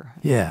favor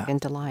Yeah. and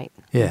delight.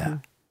 Yeah.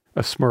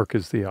 A smirk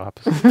is the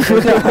opposite.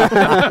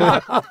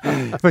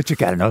 But you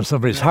got to know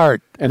somebody's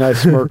heart. And I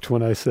smirked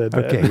when I said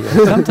that.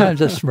 Okay.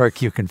 Sometimes a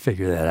smirk, you can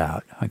figure that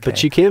out. Okay.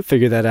 But you can't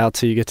figure that out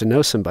till you get to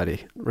know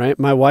somebody, right?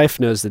 My wife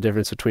knows the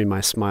difference between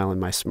my smile and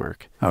my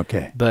smirk.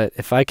 Okay. But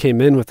if I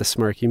came in with a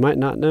smirk, you might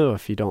not know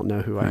if you don't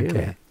know who I am.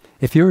 Okay.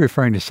 If you're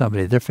referring to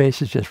somebody, their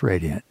face is just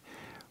radiant,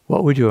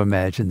 what would you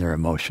imagine their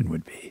emotion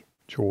would be?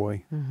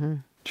 Joy,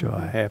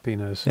 Joy.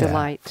 happiness, Yeah.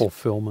 Delight.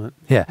 fulfillment.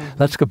 Yeah.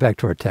 Let's go back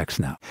to our text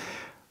now.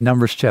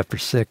 Numbers chapter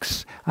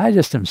 6. I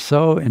just am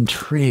so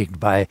intrigued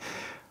by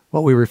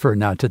what we refer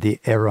now to the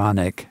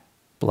Aaronic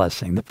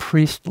blessing, the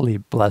priestly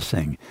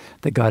blessing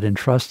that God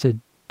entrusted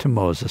to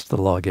Moses, the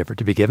lawgiver,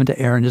 to be given to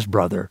Aaron, his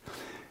brother,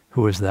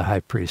 who was the high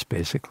priest,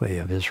 basically,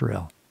 of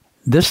Israel.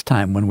 This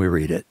time when we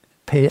read it,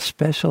 pay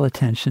special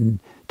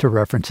attention to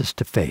references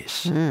to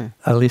face.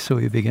 Elisa,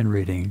 we begin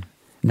reading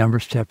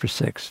Numbers chapter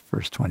 6,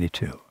 verse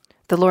 22.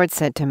 The Lord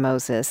said to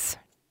Moses,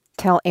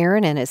 tell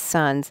Aaron and his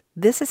sons,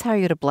 this is how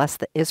you're to bless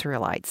the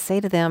Israelites. Say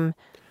to them,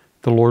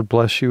 The Lord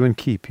bless you and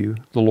keep you.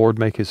 The Lord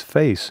make his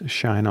face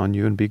shine on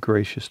you and be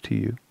gracious to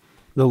you.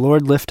 The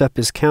Lord lift up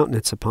his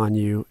countenance upon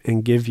you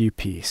and give you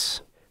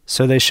peace.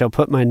 So they shall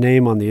put my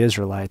name on the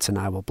Israelites, and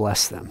I will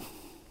bless them.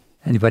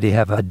 Anybody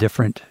have a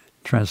different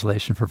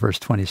translation for verse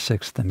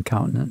 26 than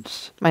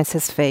countenance? mine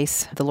says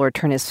face. The Lord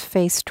turn his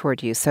face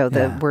toward you. So the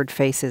Yeah. word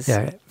face is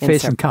Yeah, in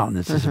face sep- and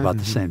countenance is about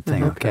the same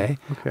thing, okay?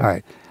 Okay. All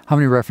right. How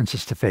many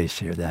references to face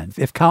here then?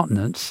 If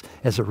countenance,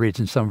 as it reads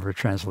in some of our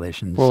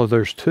translations, Well,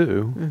 there's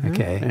 2.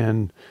 okay.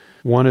 And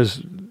one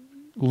is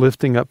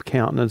lifting up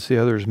countenance. The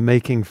other is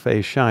making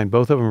face shine.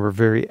 Both of them are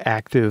very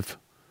active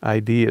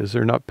ideas.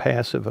 They're not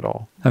passive at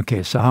all.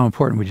 Okay, so how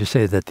important would you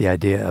say that the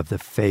idea of the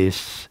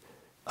face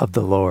of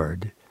the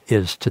Lord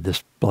is to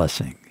this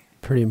blessing?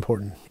 Pretty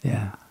important.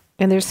 Yeah.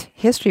 And there's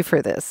history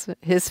for this.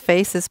 His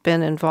face has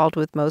been involved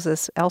with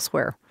Moses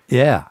elsewhere.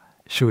 Yeah.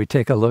 Should we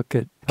take a look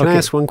at... Can I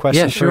ask one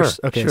question Yeah, sure, first?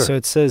 Okay, sure. so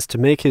it says to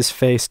make his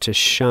face to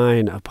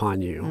shine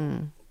upon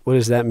you. What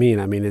does that mean?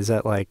 I mean, is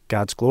that like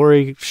God's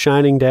glory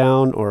shining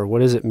down, or what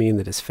does it mean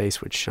that his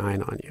face would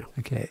shine on you?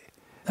 Okay.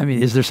 I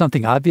mean, is there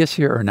something obvious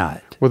here or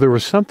not? Well, there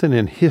was something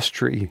in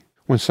history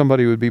when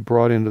somebody would be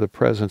brought into the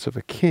presence of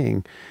a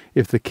king.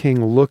 If the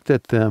king looked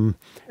at them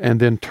and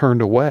then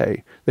turned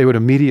away, they would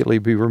immediately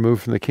be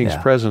removed from the king's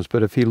Yeah. presence.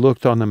 But if he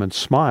looked on them and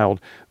smiled,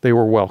 they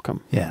were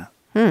welcome. Yeah.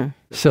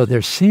 So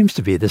there seems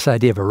to be this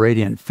idea of a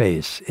radiant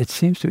face. It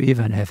seems to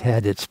even have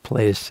had its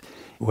place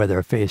whether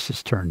a face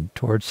is turned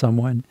towards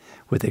someone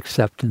with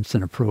acceptance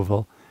and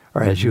approval,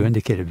 or as you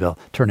indicated, Bill,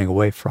 turning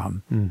away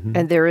from.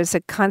 And there is a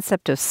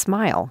concept of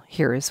smile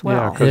here as Yeah,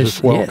 well. because it's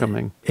There's- yeah,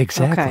 welcoming.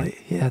 Exactly.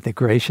 Yeah, the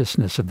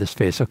graciousness of this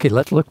face. Okay,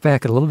 let's look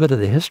back at a little bit of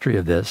the history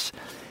of this.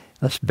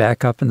 Let's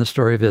back up in the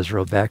story of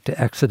Israel, back to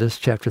Exodus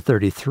chapter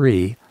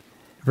 33,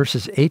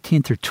 verses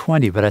 18 through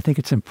 20. But I think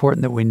it's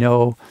important that we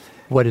know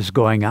what is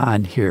going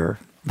on here.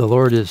 The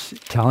Lord is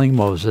telling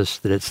Moses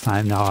that it's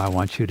time now. I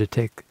want you to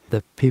take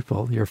the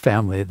people, your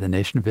family, the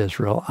nation of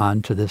Israel,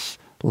 onto this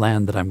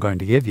land that I'm going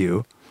to give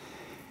you.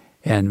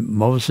 And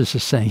Moses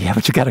is saying, yeah,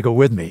 but you got to go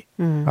with me.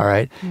 All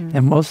right.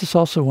 And Moses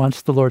also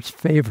wants the Lord's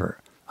favor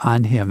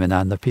on him and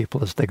on the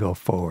people as they go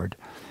forward.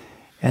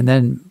 And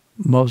then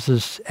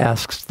Moses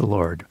asks the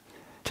Lord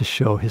to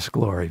show his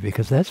glory,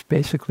 because that's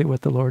basically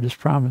what the Lord is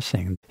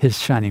promising, his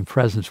shining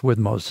presence with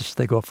Moses as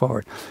they go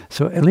forward.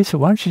 So, Elisa,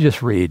 why don't you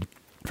just read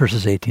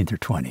verses 18 through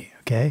 20,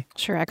 okay?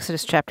 Sure,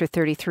 Exodus chapter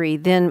 33.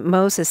 Then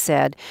Moses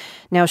said,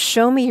 "Now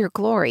show me your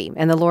glory."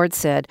 And the Lord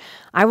said,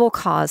 "I will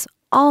cause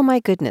all my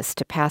goodness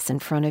to pass in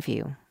front of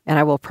you, and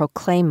I will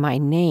proclaim my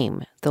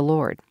name, the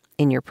Lord,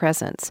 in your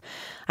presence.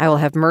 I will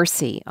have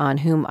mercy on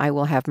whom I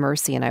will have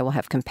mercy, and I will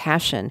have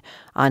compassion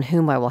on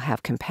whom I will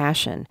have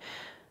compassion."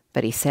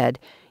 But he said,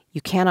 "You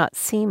cannot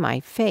see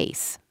my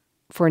face,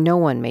 for no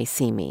one may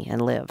see me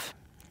and live."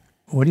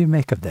 What do you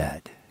make of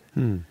that?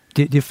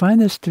 Do you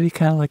find this to be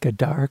kind of like a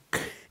dark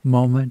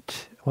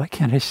moment? Why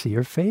can't I see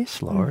your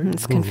face, Lord?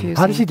 It's confusing.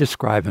 How does he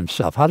describe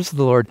himself? How does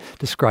the Lord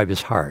describe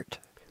his heart?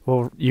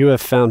 Well, you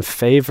have found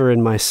favor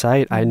in my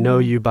sight. I know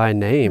you by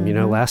name. You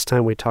know, last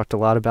time we talked a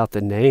lot about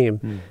the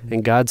name,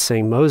 and God's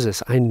saying,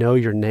 Moses, I know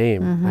your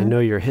name. I know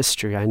your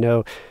history. I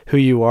know who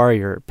you are,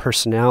 your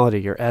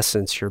personality, your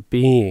essence, your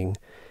being,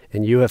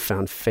 and you have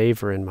found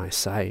favor in my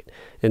sight.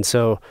 And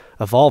so,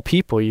 of all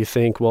people, you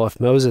think, well, if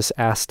Moses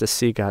asked to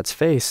see God's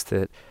face,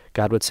 that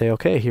God would say,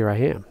 okay, here I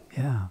am.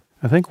 Yeah.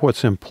 I think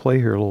what's in play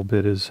here a little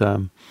bit is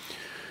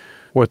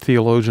what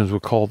theologians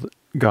would call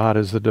God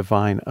as the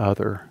divine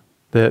other.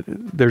 That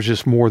there's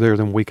just more there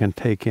than we can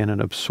take in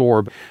and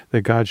absorb,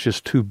 that God's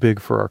just too big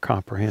for our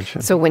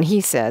comprehension. So when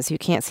he says, "You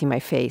can't see my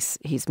face,"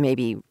 he's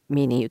maybe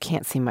meaning you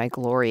can't see my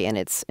glory in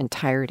its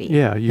entirety.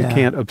 Yeah, you Yeah.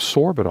 can't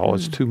absorb it all.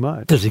 It's too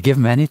much. Does he give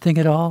him anything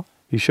at all?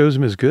 He shows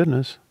him his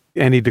goodness,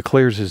 and he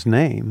declares his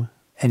name,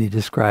 And he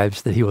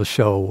describes that he will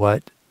show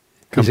what?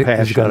 He's a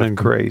compassion God of and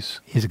grace.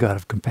 He's a God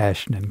of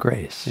compassion and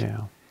grace.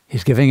 Yeah.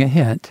 He's giving a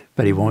hint,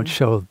 but he won't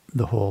show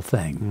the whole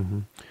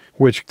thing.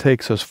 Which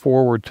takes us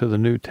forward to the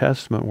New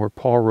Testament, where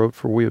Paul wrote,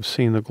 "For we have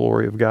seen the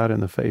glory of God in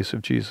the face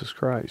of Jesus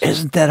Christ."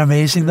 Isn't that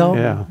amazing, though?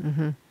 Yeah.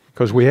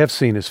 Because we have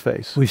seen his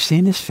face. We've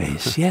seen his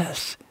face,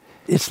 yes.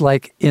 It's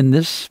like in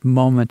this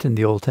moment in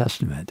the Old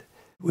Testament,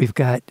 we've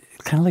got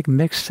kind of like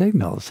mixed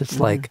signals. It's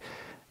like,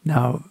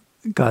 now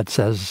God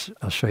says,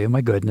 I'll show you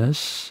my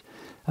goodness.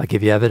 I'll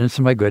give you evidence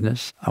of my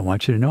goodness. I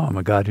want you to know I'm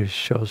a God who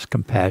shows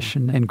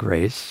compassion and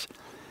grace,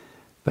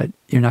 but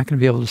you're not going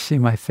to be able to see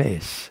my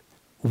face.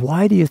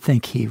 Why do you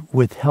think he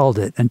withheld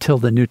it until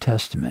the New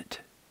Testament?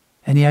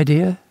 Any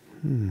idea?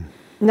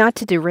 Not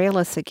to derail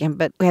us again,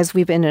 but as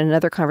we've been in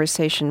another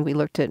conversation, we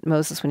looked at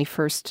Moses when he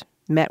first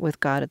met with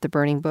God at the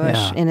burning bush.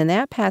 Yeah. And in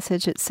that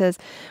passage, it says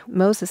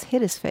Moses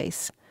hid his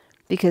face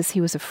because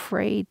he was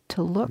afraid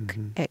to look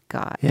at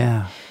God.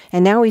 Yeah.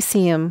 And now we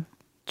see him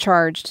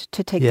charged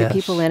to take Yes. the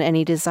people in, and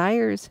he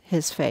desires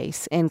his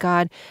face. And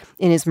God,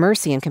 in his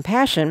mercy and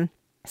compassion,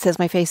 says,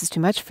 "My face is too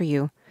much for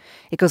you."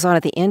 It goes on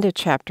at the end of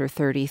chapter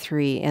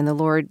 33, and the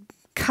Lord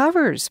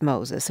covers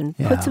Moses and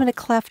puts him in a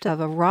cleft of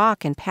a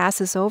rock and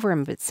passes over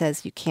him, but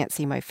says, "You can't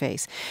see my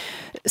face."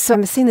 So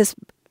I'm seeing this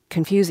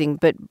confusing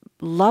but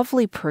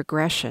lovely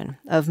progression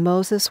of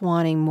Moses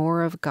wanting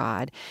more of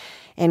God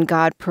and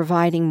God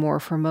providing more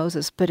for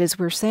Moses. But as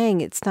we're saying,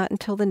 it's not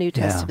until the New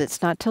Testament,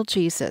 it's not till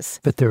Jesus.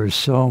 But there is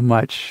so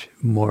much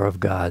more of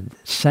God,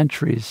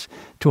 centuries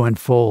to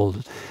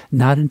unfold.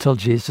 Not until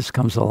Jesus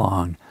comes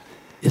along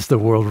is the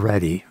world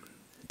ready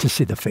to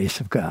see the face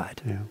of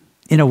God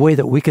in a way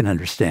that we can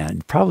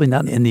understand, probably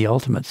not in the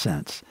ultimate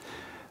sense.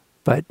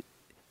 But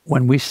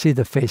when we see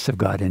the face of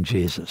God in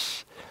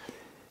Jesus,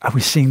 are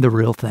we seeing the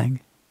real thing?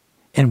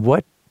 And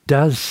what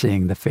does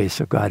seeing the face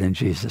of God in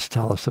Jesus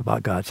tell us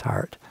about God's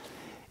heart?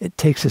 It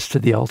takes us to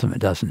the ultimate,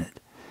 doesn't it?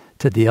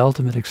 To the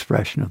ultimate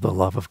expression of the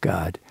love of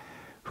God,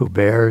 who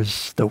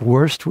bears the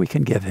worst we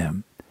can give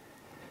him,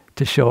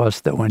 to show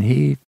us that when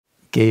he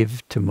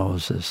gave to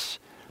Moses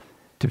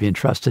to be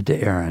entrusted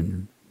to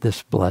Aaron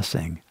this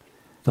blessing,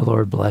 the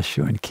Lord bless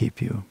you and keep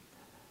you.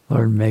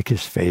 Lord, make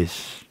his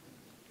face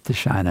to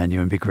shine on you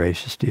and be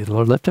gracious to you. The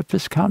Lord lift up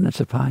his countenance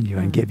upon you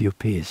and give you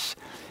peace.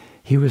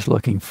 He was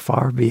looking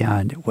far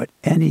beyond what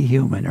any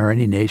human or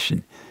any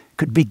nation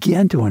could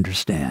begin to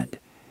understand.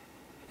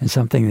 And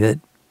something that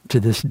to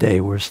this day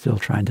we're still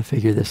trying to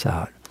figure this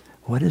out.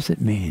 What does it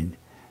mean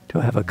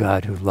to have a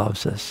God who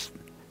loves us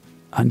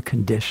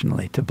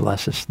unconditionally, to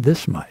bless us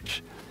this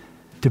much,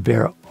 to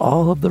bear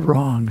all of the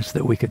wrongs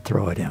that we could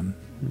throw at him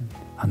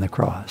on the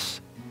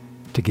cross,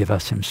 to give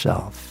us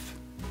himself,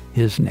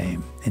 his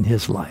name, and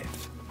his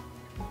life,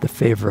 the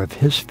favor of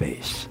his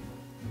face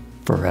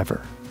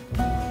forever.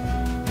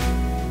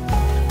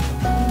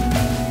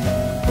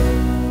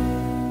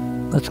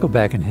 Let's go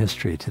back in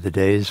history to the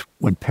days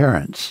when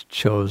parents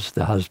chose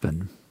the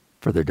husband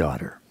for their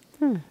daughter,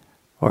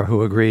 or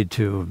who agreed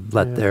to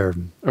let their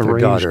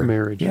arranged daughter...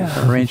 marriages.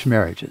 Yeah, arranged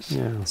marriages.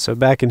 Yeah. So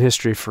back in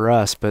history for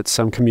us, but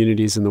some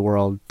communities in the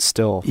world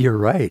still. You're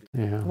right.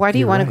 Yeah. Why do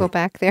you You're want to right. go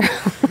back there?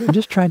 I'm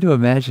just trying to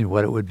imagine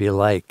what it would be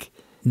like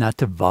not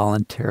to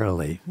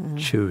voluntarily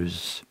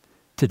choose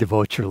to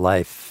devote your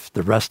life,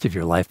 the rest of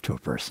your life, to a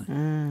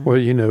person. Well,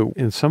 you know,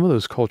 in some of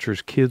those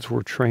cultures, kids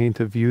were trained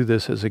to view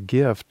this as a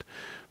gift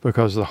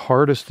because the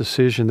hardest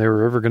decision they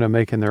were ever going to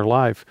make in their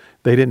life,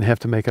 they didn't have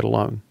to make it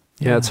alone.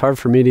 Yeah, it's hard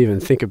for me to even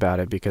think about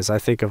it because I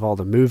think of all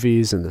the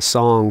movies and the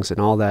songs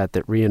and all that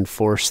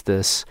reinforce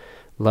this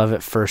love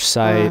at first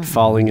sight,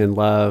 falling in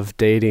love,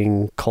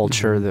 dating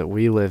culture that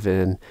we live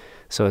in.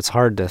 So it's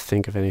hard to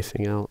think of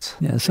anything else.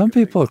 Yeah, some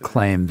people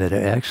claim that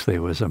it actually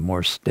was a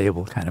more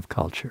stable kind of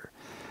culture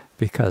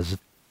because,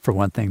 for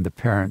one thing, the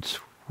parents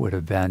would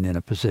have been in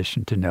a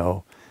position to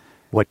know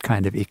what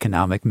kind of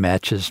economic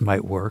matches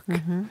might work.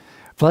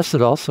 Plus,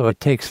 it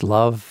takes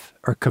love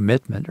or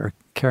commitment or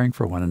caring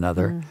for one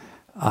another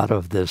out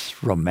of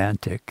this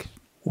romantic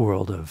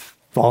world of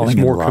falling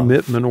in love. It's more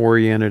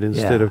commitment-oriented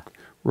instead of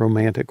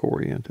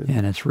romantic-oriented.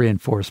 And it's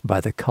reinforced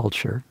by the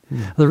culture.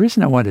 The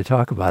reason I wanted to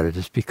talk about it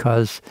is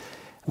because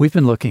we've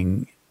been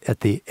looking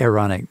at the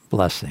Aaronic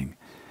blessing,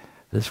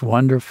 this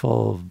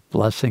wonderful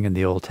blessing in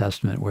the Old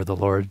Testament where the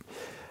Lord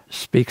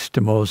speaks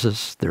to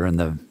Moses. They're in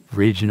the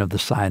region of the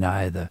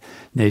Sinai. The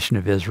nation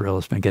of Israel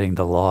has been getting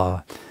the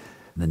law.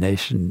 The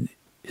nation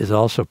is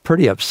also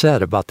pretty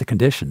upset about the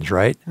conditions,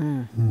 right?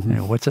 You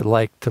know, what's it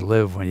like to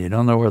live when you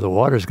don't know where the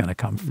water's going to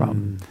come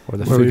from, Or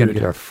the where we're going to food.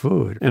 get our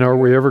food? And are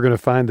we ever going to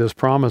find this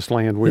promised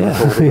land we were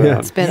told about?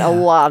 It's been a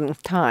long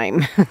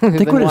time.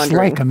 Think what it's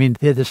like. I mean,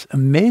 they had this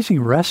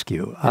amazing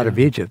rescue out of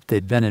Egypt.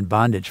 They'd been in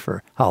bondage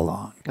for how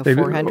long?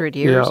 400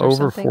 years Yeah, or over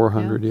something?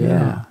 400,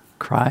 yeah.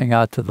 Crying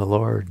out to the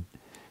Lord.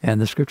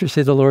 And the scriptures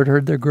say the Lord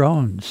heard their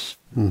groans.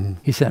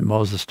 He sent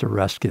Moses to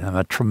rescue them,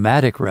 a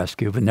traumatic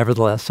rescue, but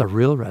nevertheless a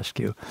real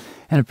rescue.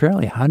 And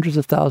apparently hundreds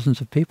of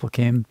thousands of people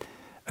came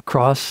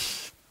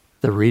across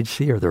the Reed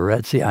Sea or the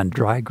Red Sea on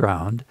dry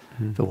ground.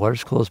 The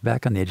waters closed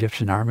back on the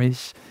Egyptian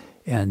armies,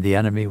 and the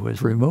enemy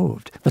was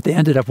removed. But they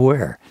ended up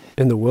where?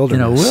 In the In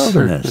wilderness. a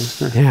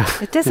wilderness. Yeah.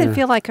 It doesn't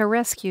feel like a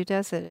rescue,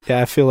 does it?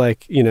 Yeah, I feel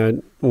like,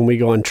 when we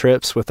go on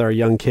trips with our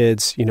young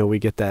kids, we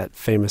get that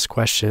famous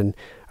question,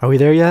 are we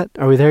there yet?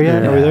 Are we there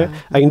yet? Are we there?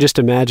 I can just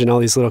imagine all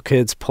these little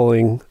kids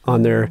pulling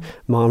on their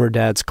mom or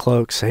dad's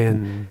cloak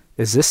saying,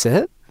 is this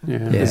it? Yeah.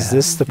 Is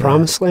this the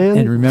promised land?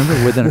 And remember,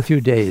 within a few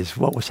days,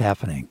 what was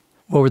happening?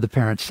 What were the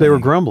parents saying? They were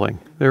grumbling.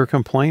 They were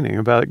complaining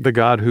about the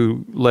God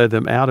who led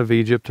them out of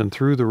Egypt and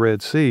through the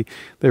Red Sea.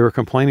 They were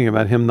complaining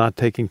about him not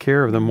taking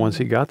care of them once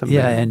he got them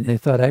Yeah, there. and they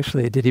thought,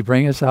 actually, did he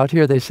bring us out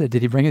here? They said,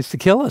 did he bring us to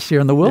kill us here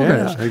in the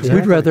wilderness? Yeah,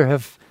 exactly. We'd rather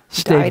have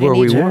stayed Died in where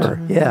we Egypt. were.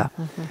 Yeah.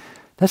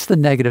 That's the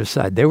negative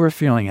side. They were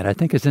feeling it. I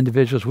think as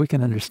individuals, we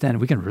can understand,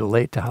 we can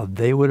relate to how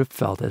they would have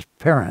felt as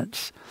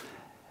parents.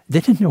 They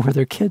didn't know where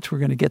their kids were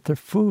going to get their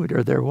food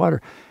or their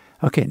water.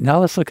 Okay, now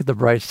let's look at the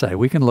bright side.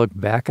 We can look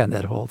back on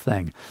that whole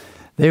thing.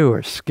 They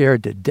were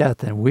scared to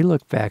death, and we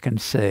look back and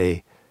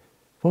say,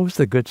 what was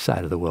the good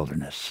side of the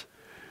wilderness?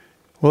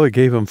 Well, it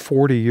gave them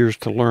 40 years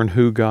to learn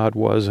who God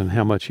was and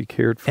how much he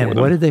cared for And them.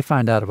 what did they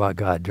find out about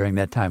God during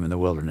that time in the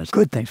wilderness?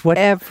 Good things. What?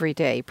 Every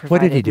day he What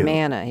provided did he do?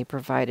 manna. He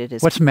provided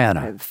his What's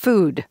manna?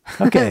 food.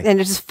 Okay. And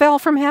it just fell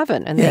from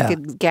heaven, and Yeah. they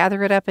could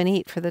gather it up and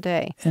eat for the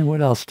day. And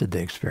what else did they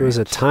It experience? was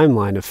a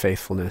timeline of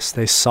faithfulness.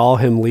 They saw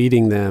him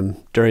leading them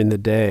during the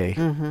day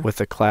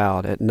with a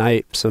cloud. At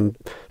night, some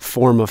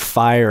form of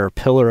fire,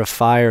 pillar of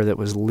fire that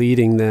was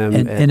leading them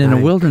And, at and in night.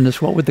 a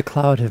wilderness, what would the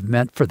cloud have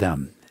meant for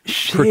them?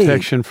 Shade.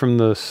 Protection from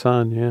the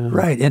sun, yeah.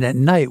 Right. And at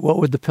night, what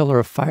would the pillar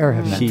of fire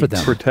have meant for Heat.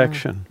 them?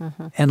 Protection.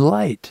 And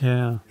light.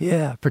 Yeah.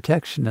 Yeah,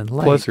 protection and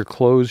light. Plus, your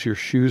clothes, your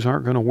shoes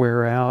aren't going to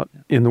wear out.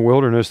 In the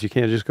wilderness, you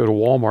can't just go to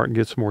Walmart and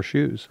get some more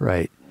shoes.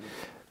 Right.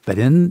 But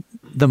in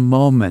the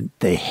moment,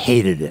 they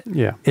hated it.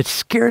 Yeah. It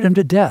scared them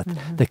to death.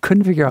 They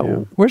couldn't figure out, Yeah.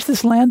 where's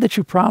this land that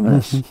you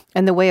promised?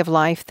 And the way of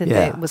life that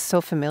Yeah. was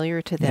so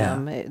familiar to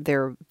them,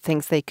 there are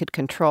things they could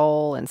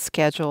control and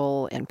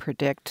schedule and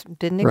predict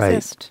didn't Right.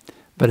 exist.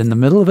 But in the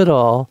middle of it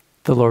all,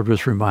 the Lord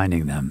was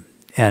reminding them.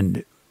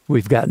 And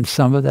we've gotten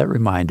some of that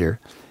reminder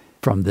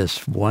from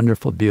this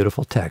wonderful,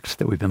 beautiful text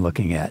that we've been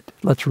looking at.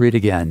 Let's read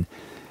again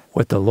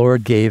what the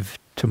Lord gave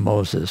to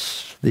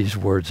Moses, these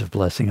words of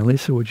blessing. And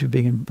Lisa, would you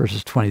begin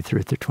verses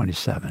 23 through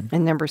 27?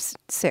 And number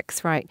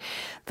 6, right.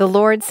 The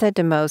Lord said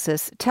to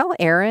Moses, "Tell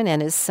Aaron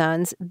and his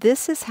sons,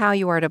 this is how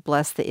you are to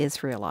bless the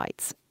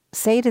Israelites.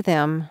 Say to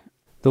them,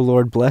 The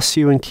Lord bless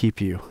you and keep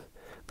you.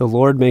 The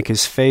Lord make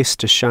his face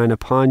to shine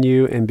upon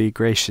you and be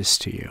gracious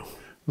to you.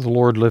 The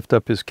Lord lift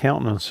up his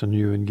countenance on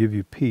you and give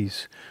you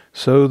peace.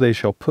 So they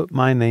shall put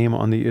my name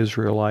on the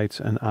Israelites,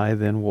 and I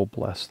then will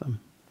bless them."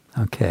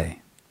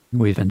 Okay.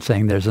 We've been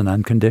saying there's an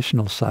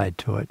unconditional side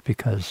to it,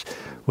 because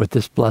what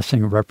this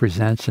blessing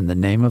represents in the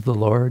name of the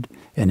Lord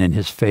and in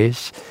his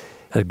face,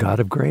 a God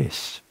of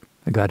grace,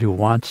 a God who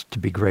wants to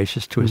be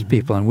gracious to his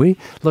people. And we,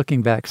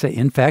 looking back, say,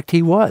 in fact,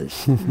 he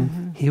was.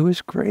 He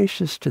was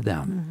gracious to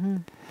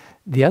them.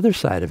 The other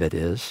side of it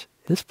is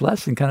this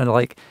blessing kind of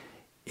like,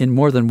 in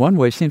more than one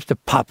way, seems to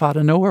pop out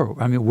of nowhere.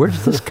 I mean, where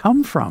does this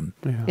come from?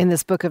 in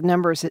this book of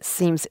Numbers, it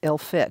seems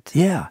ill-fit,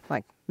 Yeah,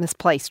 like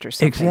misplaced or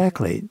something.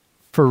 exactly.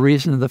 For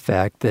reason of the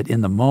fact that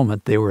in the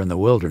moment they were in the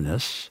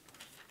wilderness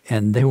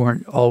and they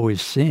weren't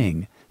always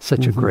seeing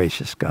such a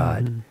gracious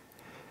God.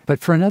 But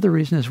for another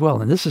reason as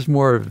well, and this is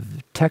more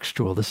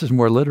textual, this is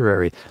more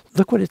literary.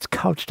 Look what it's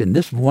couched in.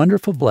 This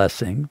wonderful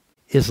blessing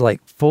is like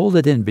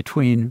folded in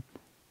between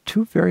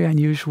two very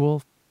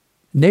unusual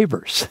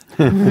neighbors.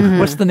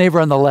 What's the neighbor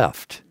on the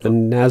left? The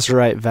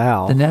Nazirite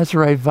vow, The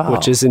Nazirite vow.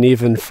 which isn't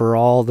even for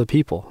all the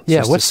people. It's Yeah,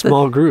 just what's a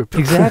small group.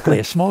 Exactly,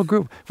 a small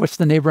group. What's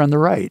the neighbor on the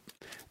right?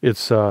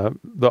 It's the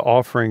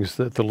offerings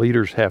that the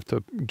leaders have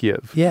to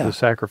give, Yeah. the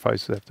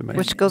sacrifices they have to make.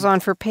 Which goes on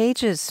for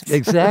pages.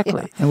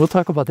 Exactly. And we'll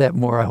talk about that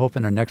more, I hope,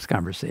 in our next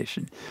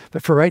conversation.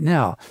 But for right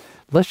now,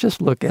 let's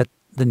just look at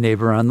the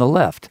neighbor on the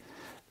left.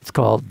 It's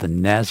called the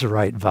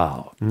Nazirite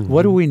vow.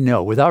 What do we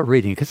know without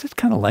reading? Because it's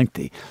kind of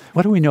lengthy.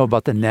 What do we know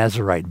about the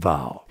Nazirite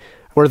vow?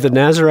 Were the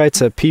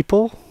Nazirites a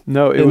people?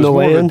 No, it in was the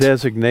more of a land?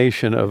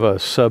 designation of a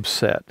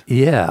subset,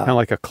 Yeah. kind of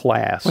like a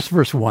class. What's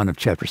verse 1 of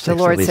chapter 6? The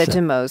Lord Lisa? said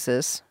to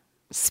Moses,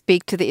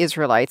 "Speak to the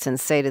Israelites and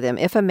say to them,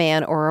 if a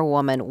man or a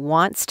woman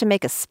wants to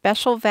make a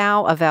special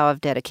vow, a vow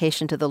of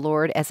dedication to the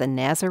Lord as a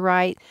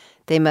Nazirite,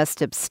 they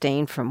must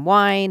abstain from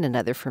wine and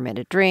other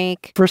fermented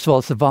drink." First of all,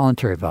 it's a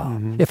voluntary vow.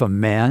 If a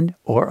man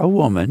or a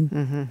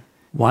woman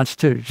wants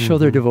to show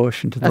their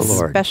devotion to the A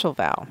Lord, special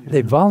vow.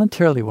 they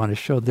voluntarily want to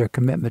show their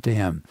commitment to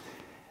him.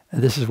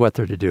 And this is what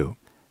they're to do.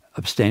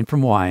 Abstain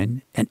from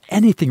wine and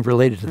anything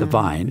related to the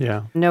vine.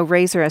 Yeah. No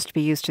razor has to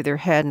be used to their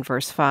head in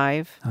verse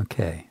 5.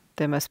 Okay.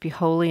 They must be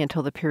holy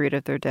until the period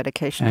of their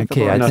dedication to the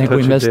Okay, Lord. I Not think touch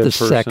we a missed dead the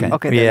person. second.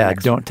 Okay, then the Yeah,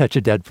 next don't touch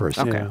a dead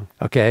person. Okay.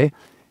 Yeah. Okay?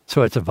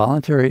 So it's a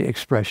voluntary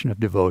expression of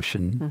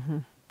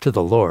devotion to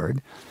the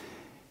Lord,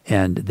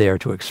 and they are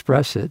to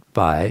express it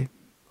by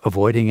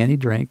avoiding any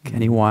drink,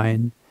 any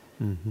wine.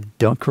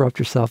 Don't corrupt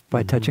yourself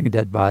by touching a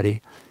dead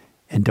body,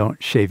 and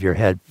don't shave your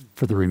head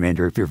for the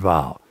remainder of your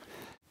vow.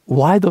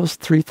 Why those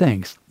three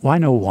things? Why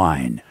no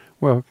wine?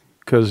 Well,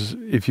 because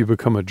if you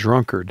become a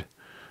drunkard,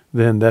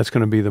 then that's going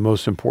to be the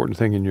most important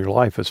thing in your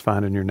life is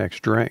finding your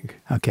next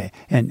drink. Okay,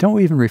 and don't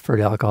we even refer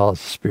to alcohol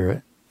as a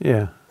spirit?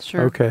 Yeah.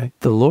 Sure. Okay.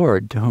 The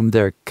Lord, to whom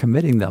they're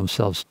committing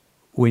themselves,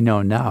 we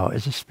know now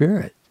is a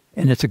spirit.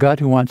 And it's a God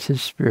who wants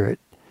his spirit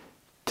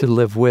to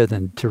live with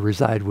and to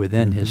reside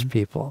within his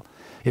people.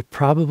 It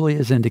probably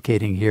is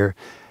indicating here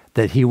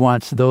that he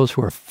wants those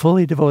who are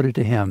fully devoted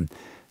to him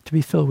to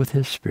be filled with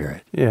his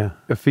spirit. Yeah.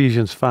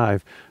 Ephesians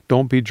 5.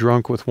 Don't be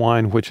drunk with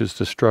wine, which is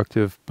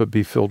destructive, but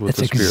be filled with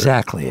That's the Spirit.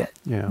 exactly it.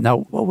 Yeah. Now,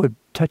 what would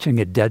touching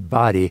a dead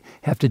body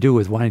have to do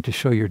with wanting to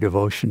show your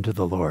devotion to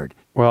the Lord?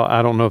 Well,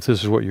 I don't know if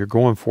this is what you're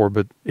going for,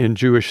 but in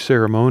Jewish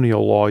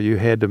ceremonial law, you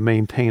had to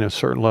maintain a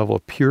certain level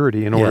of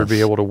purity in order to be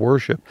Yes. able to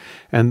worship.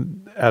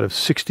 And out of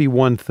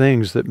 61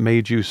 things that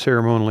made you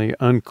ceremonially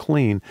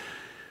unclean,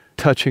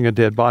 touching a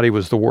dead body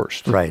was the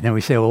worst. Right. And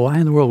we say, well, why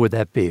in the world would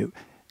that be?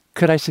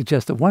 Could I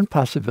suggest that one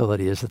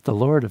possibility is that the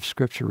Lord of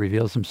Scripture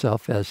reveals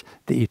himself as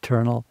the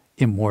eternal,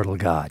 immortal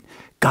God.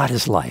 God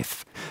is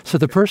life. So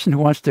the person who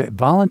wants to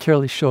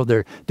voluntarily show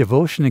their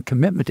devotion and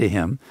commitment to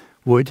him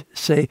would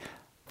say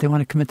they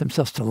want to commit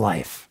themselves to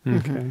life.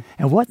 Okay.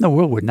 And what in the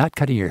world would not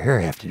cutting your hair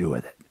have to do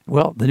with it?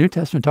 Well, the New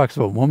Testament talks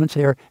about woman's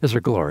hair is her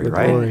glory, The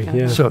right? glory,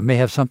 yeah. So it may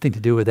have something to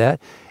do with that.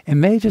 It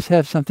may just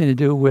have something to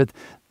do with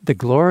the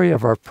glory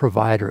of our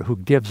provider who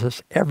gives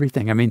us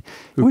everything. I mean,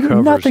 Who we do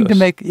covers nothing to us.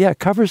 make,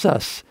 covers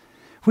us.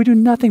 We do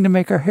nothing to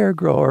make our hair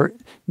grow or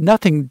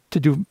nothing to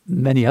do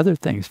many other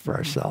things for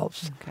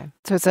ourselves. Okay.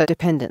 So it's a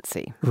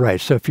dependency.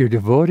 Right. So if you're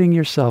devoting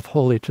yourself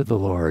wholly to the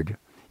Lord,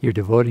 you're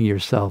devoting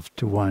yourself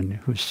to one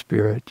whose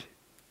spirit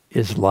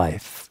is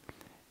life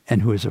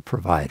and who is a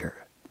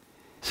provider.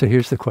 So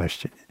here's the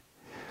question.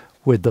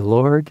 Would the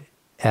Lord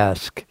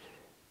ask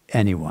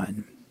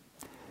anyone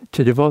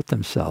to devote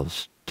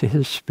themselves to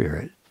his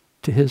Spirit,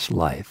 to his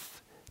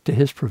life, to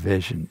his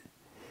provision,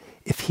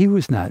 if he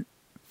was not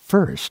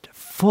first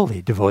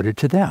fully devoted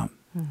to them.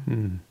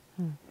 Mm.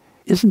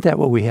 Isn't that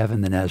what we have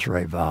in the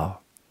Nazirite vow?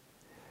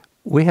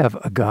 We have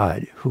a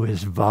God who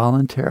has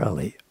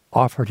voluntarily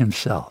offered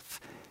himself,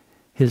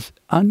 his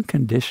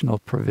unconditional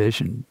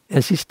provision,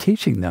 as he's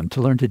teaching them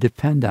to learn to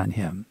depend on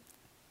him,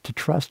 to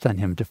trust on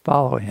him, to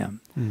follow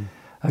him.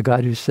 A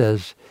God who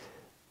says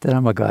that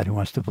I'm a God who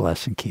wants to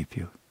bless and keep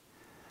you.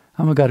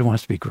 I'm a God who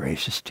wants to be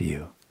gracious to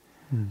you,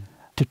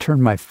 to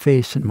turn my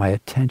face and my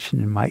attention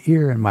and my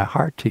ear and my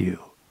heart to you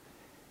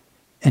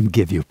and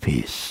give you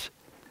peace.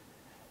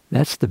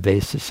 That's the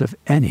basis of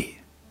any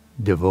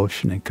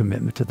devotion and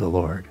commitment to the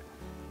Lord,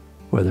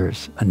 whether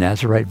it's a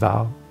Nazirite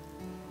vow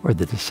or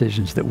the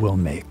decisions that we'll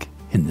make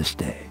in this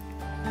day.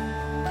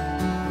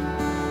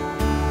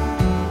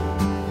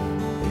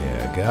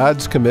 Yeah,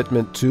 God's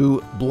commitment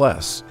to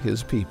bless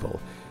his people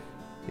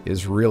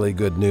is really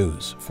good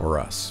news for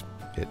us.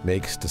 It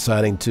makes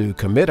deciding to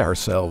commit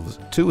ourselves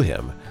to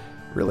him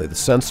really the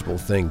sensible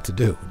thing to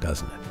do,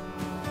 doesn't it?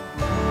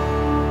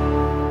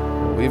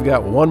 We've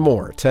got one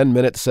more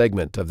 10-minute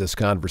segment of this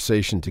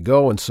conversation to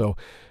go, and so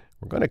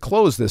we're going to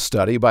close this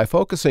study by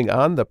focusing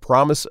on the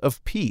promise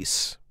of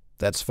peace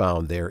that's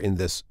found there in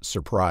this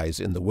surprise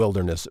in the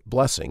wilderness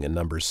blessing in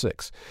Numbers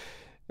 6.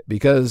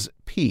 Because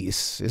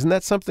peace, isn't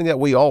that something that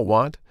we all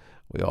want?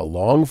 We all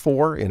long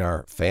for in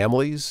our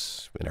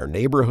families, in our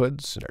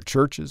neighborhoods, in our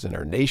churches, in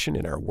our nation,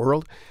 in our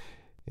world.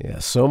 Yeah,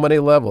 so many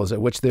levels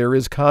at which there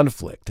is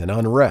conflict and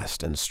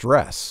unrest and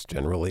stress,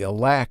 generally a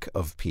lack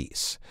of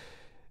peace.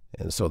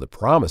 And so the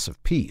promise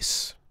of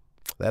peace,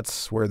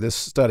 that's where this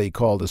study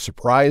called A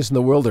Surprise in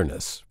the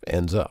Wilderness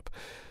ends up.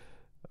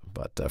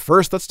 But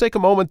first, let's take a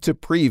moment to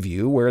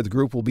preview where the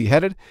group will be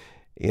headed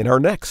in our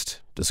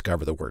next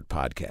Discover the Word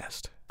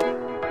podcast.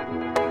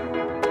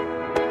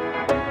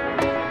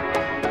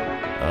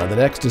 On the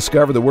next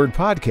Discover the Word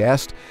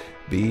podcast,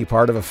 be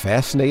part of a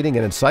fascinating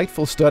and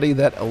insightful study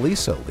that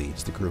Elisa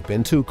leads the group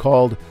into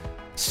called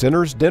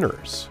Sinners'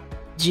 Dinners.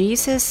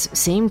 Jesus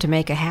seemed to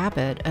make a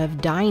habit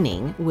of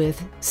dining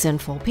with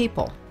sinful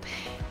people.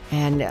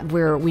 And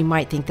where we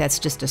might think that's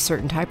just a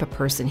certain type of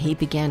person, he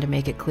began to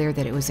make it clear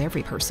that it was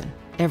every person.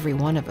 Every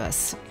one of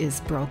us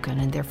is broken,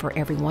 and therefore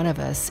every one of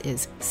us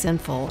is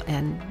sinful,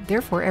 and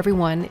therefore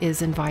everyone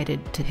is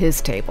invited to his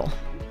table.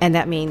 And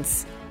that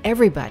means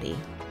everybody,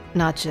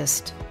 not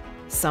just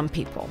some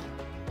people.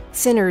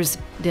 Sinners'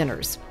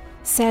 dinners,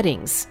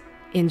 settings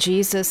in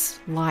Jesus'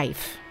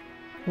 life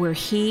where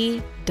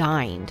he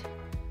dined,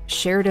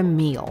 shared a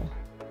meal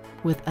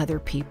with other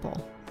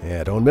people.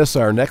 Yeah, don't miss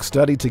our next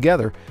study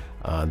together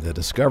on the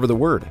Discover the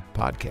Word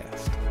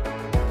podcast.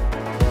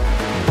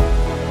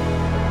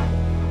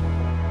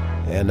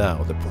 And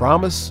now, the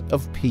promise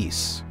of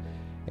peace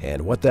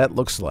and what that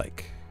looks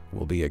like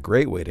will be a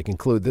great way to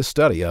conclude this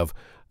study of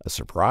A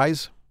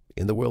Surprise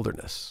in the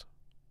Wilderness.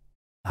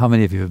 How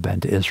many of you have been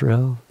to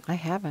Israel? I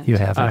haven't. You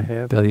haven't? I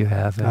have. Bill, you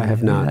have? I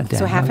have not.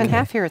 So half and Okay.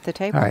 half here at the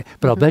table. All right,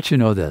 but I'll bet you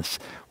know this.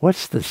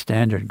 What's the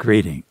standard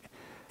greeting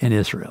in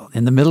Israel,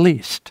 in the Middle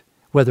East,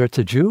 whether it's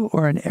a Jew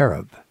or an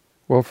Arab?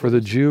 Well, for the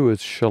Jew,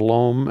 it's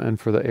shalom, and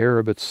for the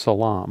Arab, it's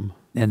salam.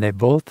 And they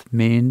both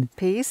mean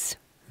Peace.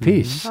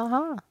 peace.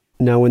 Uh-huh.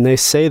 Now, when they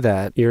say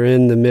that, you're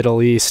in the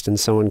Middle East and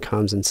someone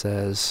comes and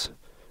says,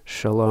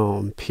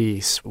 shalom,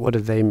 peace. What do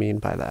they mean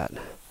by that?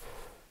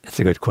 It's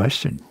a good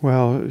question.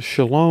 Well,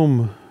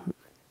 shalom,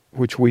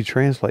 which we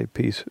translate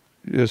peace,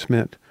 just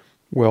meant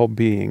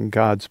well-being,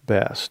 God's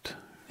best.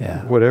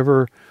 Yeah.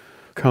 Whatever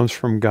comes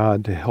from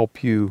God to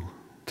help you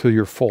to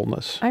your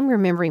fullness. I'm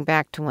remembering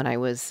back to when I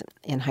was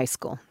in high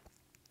school.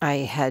 I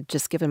had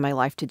just given my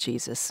life to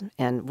Jesus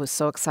and was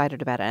so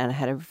excited about it. And I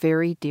had a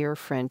very dear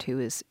friend who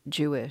is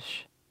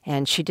Jewish,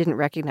 and she didn't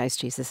recognize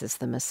Jesus as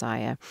the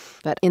Messiah.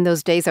 But in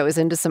those days, I was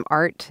into some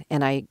art,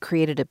 and I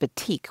created a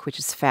batik, which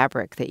is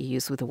fabric that you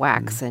use with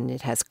wax, and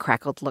it has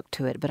crackled look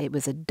to it. But it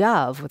was a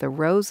dove with a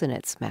rose in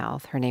its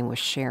mouth. Her name was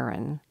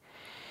Sharon.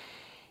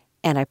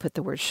 And I put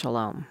the word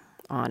shalom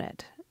on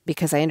it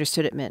because I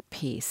understood it meant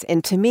peace.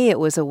 And to me, it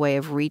was a way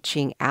of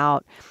reaching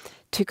out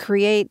to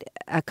create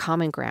a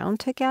common ground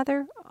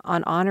together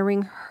on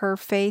honoring her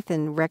faith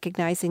and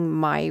recognizing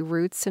my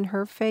roots in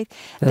her faith.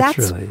 That's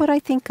really, what I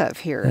think of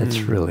here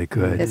That's really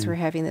good. as we're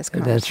having this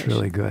conversation. That's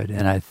really good.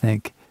 And I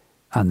think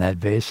on that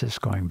basis,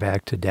 going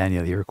back to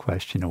Daniel, your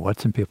question of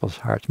what's in people's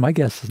hearts, my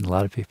guess is in a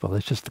lot of people,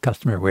 it's just the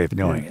customary way of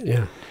doing it.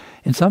 Yeah.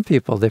 In some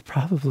people, they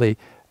probably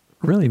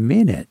really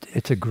mean it.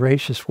 It's a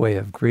gracious way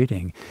of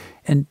greeting.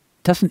 And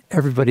doesn't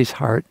everybody's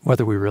heart,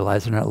 whether we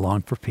realize it or not,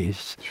 long for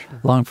peace,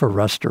 long for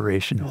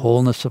restoration,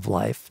 wholeness of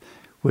life,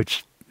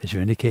 which, as you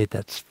indicate,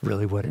 that's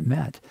really what it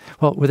meant.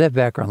 Well, with that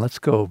background, let's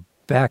go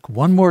back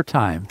one more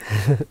time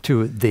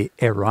to the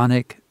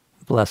Aaronic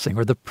blessing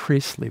or the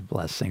priestly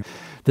blessing.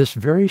 This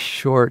very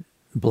short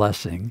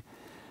blessing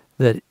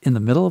that in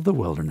the middle of the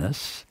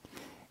wilderness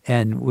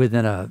and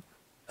within a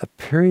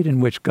period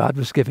in which God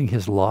was giving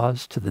his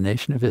laws to the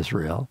nation of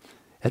Israel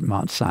at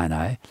Mount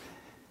Sinai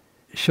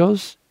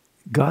shows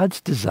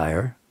God's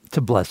desire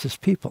to bless his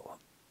people.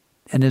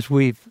 And as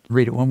we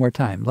read it one more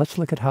time, let's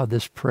look at how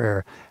this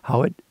prayer,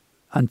 how it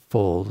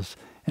unfolds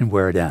and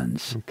where it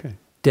ends. Okay.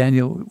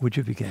 Daniel, would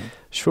you begin?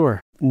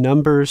 Sure.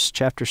 Numbers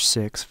chapter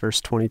 6,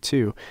 verse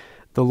 22.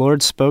 The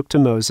Lord spoke to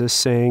Moses,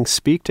 saying,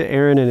 Speak to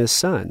Aaron and his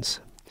sons,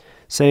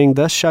 saying,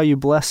 Thus shall you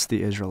bless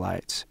the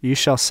Israelites. You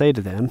shall say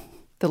to them,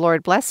 The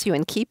Lord bless you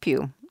and keep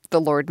you.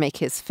 The Lord make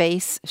his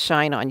face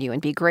shine on you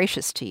and be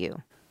gracious to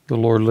you. The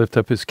Lord lift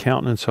up his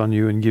countenance on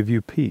you and give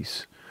you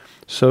peace.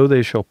 So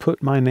they shall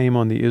put my name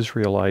on the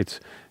Israelites,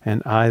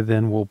 and I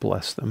then will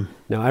bless them.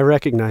 Now, I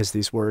recognize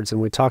these words,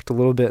 and we talked a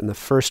little bit in the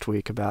first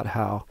week about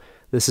how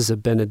this is a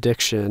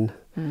benediction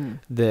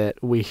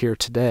that we hear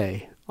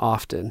today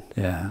often.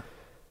 Yeah.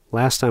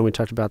 Last time we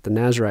talked about the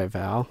Nazirite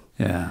vow,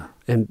 Yeah.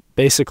 and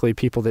basically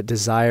people that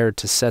desired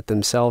to set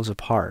themselves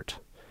apart.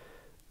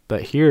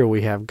 But here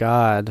we have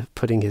God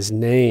putting his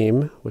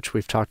name, which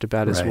we've talked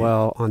about as Right.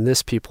 well, on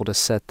this people to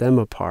set them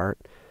apart.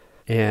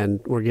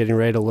 And we're getting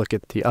ready to look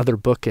at the other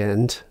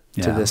bookend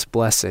to Yeah. this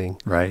blessing,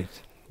 Right.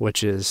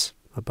 which is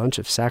a bunch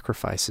of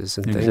sacrifices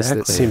and things that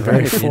Exactly. seem very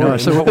Right. foreign.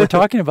 So what we're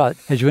talking about,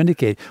 as you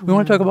indicate, we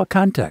want to talk about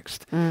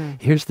context.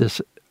 Mm. Here's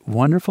this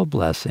wonderful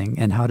blessing,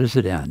 and how does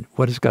it end?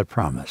 What does God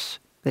promise?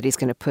 That he's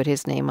going to put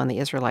his name on the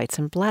Israelites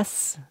and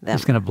bless them.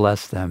 He's going to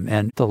bless them.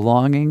 And the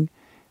longing,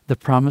 the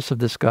promise of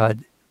this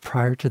God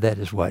prior to that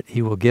is what?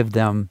 He will give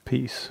them,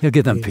 Peace. he'll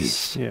give them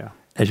Peace. peace. Yeah.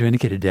 As you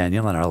indicated,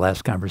 Daniel, in our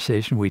last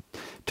conversation, we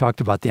talked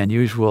about the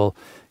unusual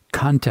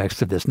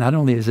context of this. Not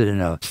only is it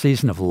in a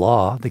season of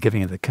law, the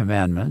giving of the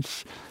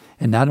commandments,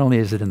 and not only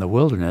is it in the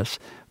wilderness,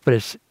 but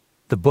it's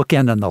the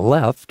bookend on the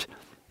left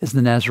is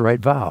the Nazirite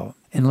vow.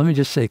 And let me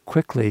just say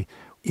quickly,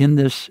 in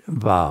this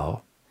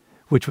vow,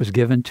 which was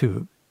given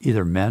to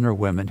either men or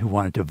women who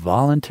wanted to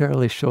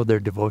voluntarily show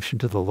their devotion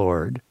to the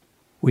Lord,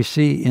 we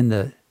see in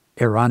the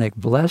Aaronic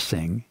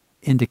blessing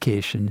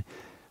indication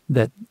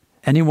that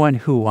anyone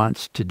who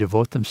wants to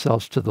devote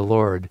themselves to the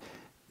Lord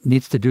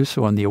needs to do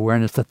so in the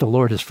awareness that the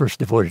Lord has first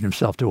devoted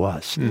himself to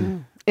us.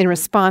 In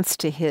response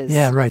to his...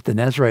 Yeah, right. The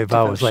Nazirite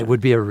vow was like, devotion.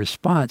 would be a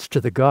response to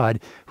the God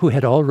who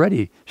had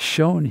already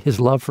shown his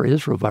love for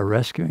Israel by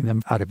rescuing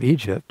them out of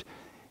Egypt,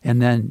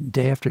 and then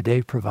day after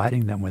day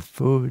providing them with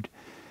food,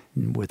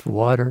 and with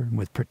water, and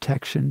with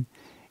protection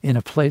in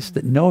a place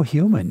that no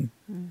human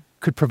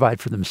could provide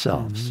for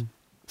themselves.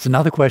 So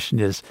now the question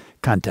is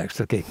context.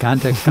 Okay,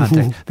 context.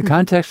 The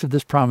context of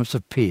this promise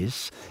of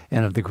peace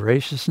and of the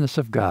graciousness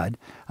of God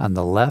on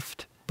the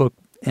left book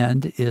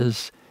end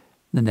is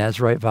the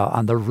Nazirite vow.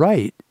 On the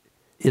right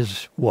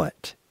is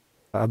what?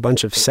 A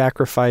bunch of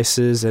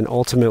sacrifices and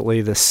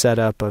ultimately the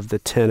setup of the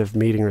tent of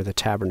meeting or the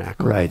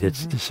tabernacle. Right.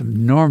 It's this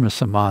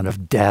enormous amount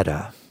of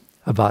data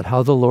about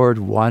how the Lord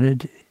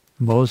wanted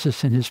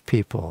Moses and his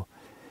people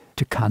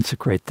to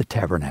consecrate the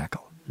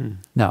tabernacle.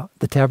 Now,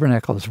 the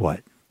tabernacle is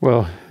what?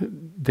 Well,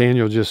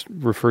 Daniel just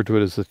referred to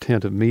it as the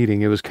tent of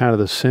meeting. It was kind of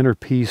the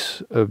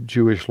centerpiece of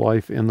Jewish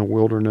life in the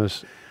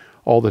wilderness.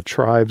 All the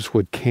tribes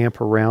would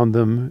camp around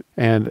them,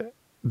 and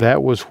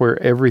that was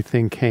where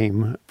everything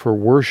came for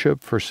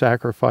worship, for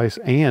sacrifice,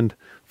 and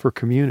for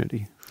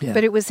community. Yeah.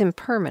 But it was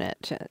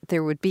impermanent.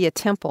 There would be a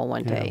temple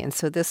one day, and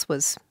so this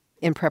was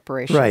in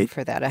preparation Right.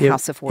 for that, a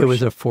house of worship. It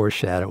was a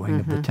foreshadowing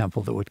of the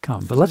temple that would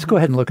come. But let's go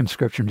ahead and look in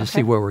Scripture and just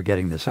see where we're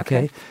getting this,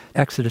 okay?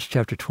 Exodus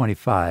chapter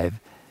 25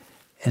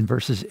 and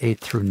verses 8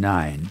 through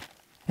 9.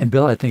 And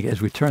Bill, I think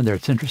as we turn there,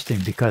 it's interesting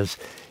because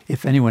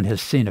if anyone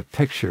has seen a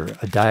picture,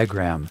 a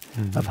diagram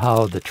of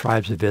how the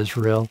tribes of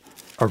Israel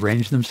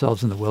arranged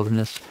themselves in the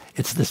wilderness,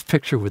 it's this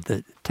picture with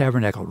the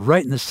tabernacle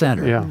right in the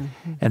center. Yeah.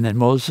 And then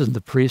Moses and the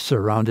priests are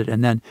around it,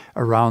 and then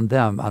around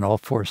them on all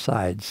four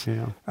sides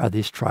Yeah. are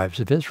these tribes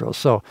of Israel.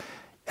 So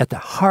at the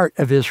heart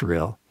of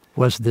Israel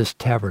was this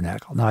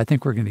tabernacle. Now I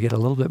think we're going to get a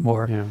little bit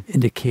more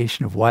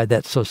indication of why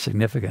that's so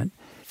significant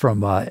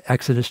from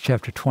Exodus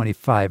chapter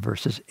 25,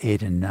 verses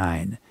 8 and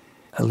 9.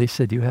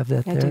 Elisa, do you have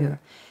that I there? do.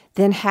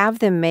 Then have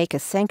them make a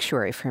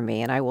sanctuary for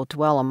me, and I will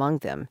dwell among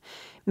them.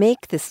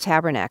 Make this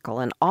tabernacle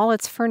and all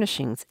its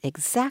furnishings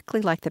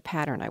exactly like the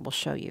pattern I will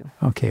show you.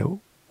 Okay,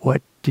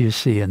 what do you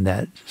see in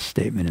that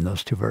statement in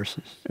those two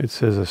verses? It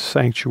says, a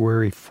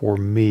sanctuary for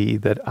me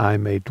that I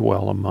may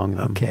dwell among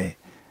them. Okay,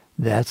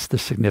 that's the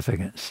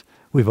significance.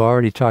 We've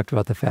already talked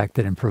about the fact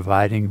that in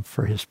providing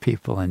for his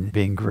people and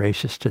being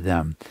gracious to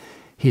them,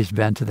 he's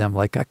been to them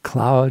like a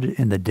cloud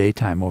in the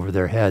daytime over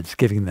their heads,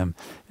 giving them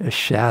a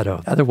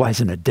shadow. Otherwise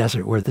in a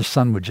desert where the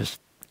sun would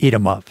just eat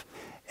them up.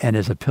 And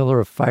as a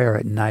pillar of fire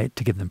at night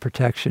to give them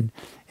protection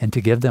and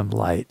to give them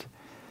light.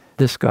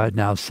 This God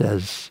now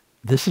says,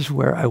 this is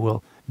where I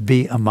will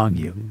be among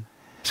you.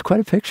 It's quite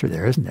a picture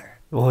there, isn't there?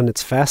 Well, and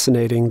it's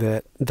fascinating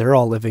that they're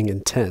all living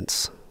in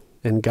tents,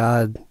 and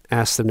God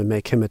asked them to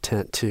make him a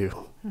tent too.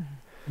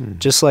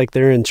 Just like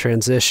they're in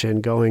transition,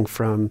 going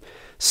from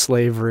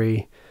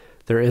slavery,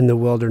 they're in the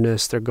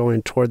wilderness, they're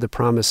going toward the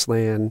promised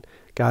land.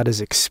 God is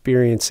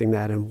experiencing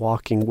that and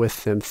walking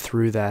with them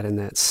through that in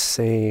that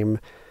same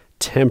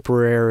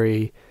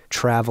temporary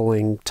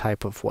traveling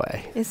type of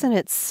way. Isn't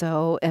it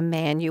so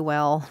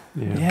Emmanuel,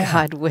 Yeah.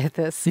 God with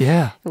us,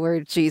 Yeah. where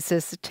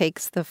Jesus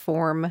takes the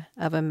form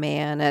of a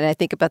man? And I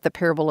think about the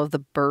parable of the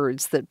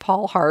birds that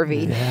Paul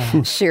Harvey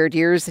shared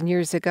years and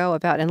years ago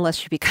about,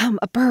 unless you become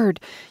a bird,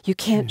 you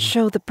can't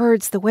show the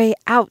birds the way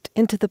out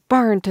into the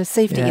barn to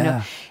safety.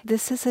 Yeah.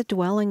 This is a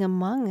dwelling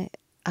among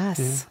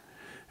us.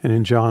 And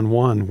in John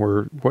 1,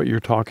 where what you're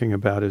talking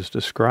about is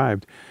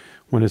described,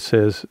 when it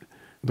says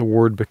the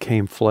Word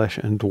became flesh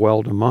and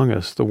dwelled among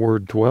us, the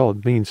word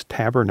dwelled means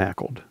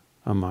tabernacled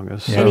among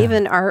us. Yeah. And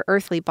even our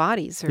earthly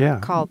bodies are Yeah,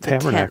 called the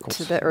tent, tabernacles.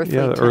 the earthly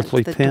Yeah, the tent,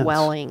 earthly the tents.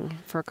 dwelling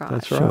for God.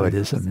 That's So right. it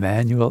is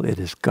Emmanuel, it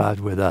is God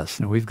with us.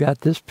 And we've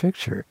got this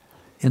picture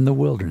in the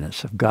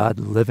wilderness of God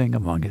living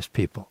among his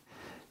people.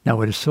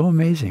 Now, it is so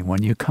amazing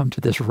when you come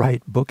to this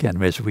right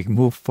bookend as we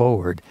move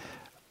forward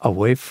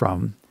away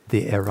from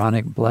the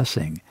Aaronic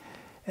blessing.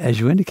 As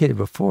you indicated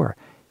before,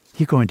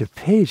 you go into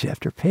page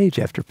after page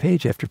after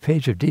page after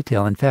page of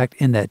detail. In fact,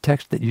 in that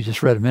text that you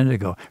just read a minute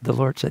ago, the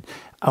Lord said,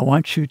 I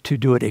want you to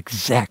do it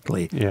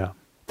exactly Yeah.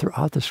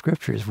 throughout the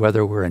scriptures,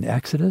 whether we're in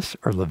Exodus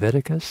or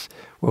Leviticus,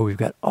 where we've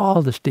got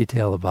all this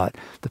detail about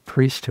the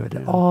priesthood,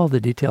 and all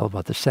the detail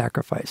about the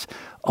sacrifice,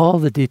 all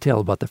the detail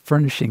about the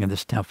furnishing of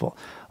this temple,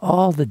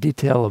 all the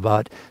detail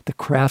about the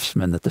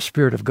craftsmen that the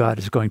Spirit of God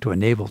is going to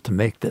enable to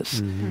make this.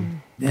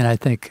 And I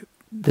think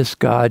this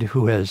God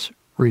who has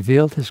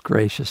revealed his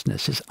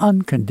graciousness, his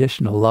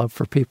unconditional love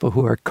for people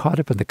who are caught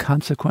up in the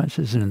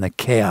consequences and in the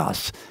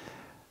chaos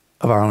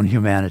of our own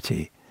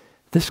humanity,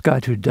 this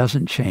God who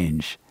doesn't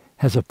change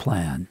has a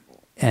plan.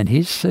 And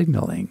he's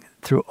signaling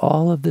through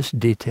all of this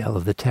detail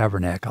of the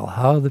tabernacle,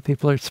 how the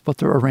people are supposed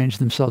to arrange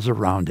themselves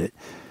around it,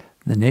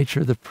 the nature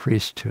of the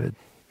priesthood.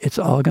 It's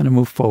all going to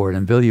move forward.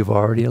 And Bill, you've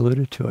already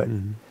alluded to it.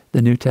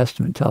 The New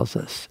Testament tells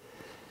us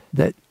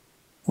that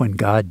when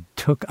God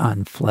took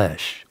on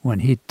flesh, when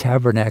he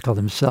tabernacled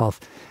himself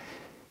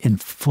in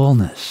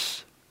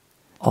fullness,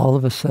 all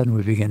of a sudden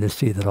we begin to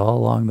see that all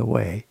along the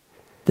way,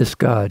 this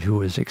God who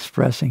was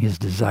expressing his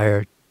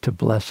desire to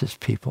bless his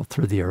people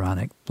through the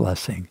Aaronic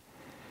blessing,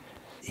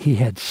 he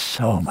had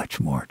so much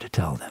more to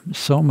tell them,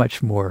 so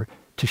much more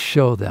to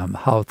show them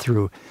how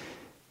through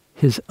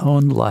his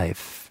own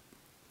life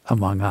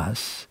among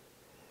us,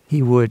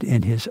 he would,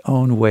 in his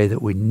own way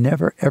that we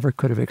never ever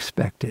could have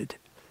expected,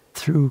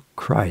 through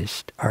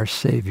Christ, our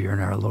Savior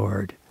and our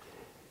Lord,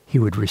 he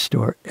would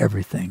restore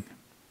everything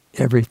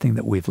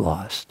that we've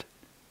lost.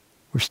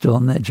 We're still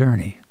on that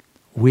journey.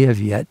 We have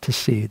yet to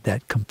see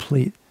that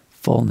complete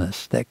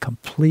fullness, that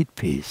complete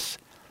peace.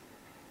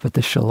 But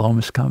the shalom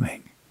is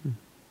coming.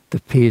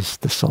 The peace,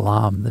 the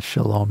salam, the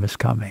shalom is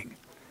coming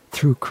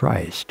through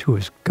Christ, who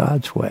is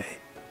God's way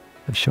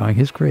of showing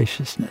his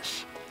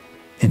graciousness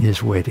in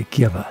his way to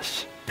give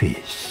us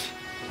peace.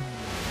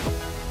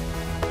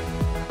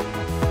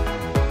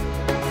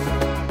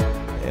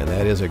 And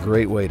that is a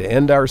great way to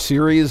end our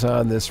series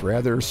on this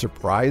rather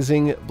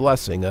surprising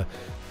blessing, a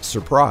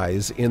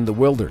surprise in the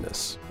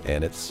wilderness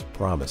and its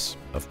promise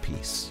of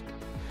peace.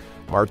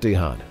 Mart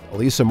DeHaan,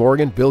 Elisa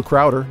Morgan, Bill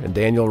Crowder, and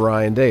Daniel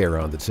Ryan Day are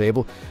on the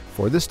table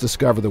for this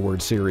Discover the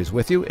Word series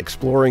with you,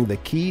 exploring the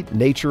key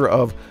nature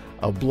of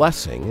a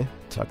blessing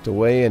tucked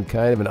away in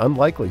kind of an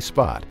unlikely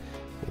spot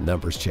in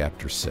Numbers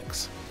chapter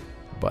 6.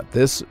 But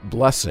this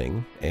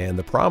blessing and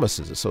the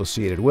promises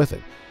associated with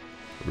it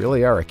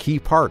really are a key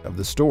part of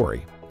the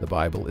story the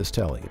Bible is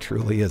telling. It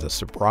truly is a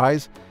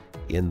surprise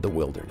in the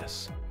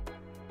wilderness.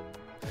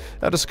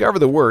 Now, Discover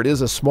the Word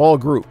is a small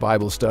group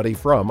Bible study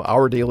from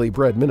Our Daily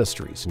Bread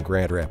Ministries in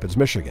Grand Rapids,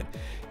 Michigan,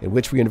 in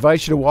which we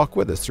invite you to walk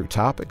with us through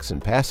topics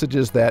and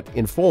passages that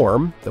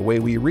inform the way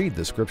we read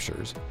the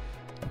Scriptures,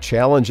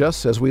 challenge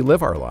us as we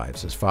live our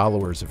lives as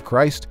followers of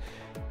Christ,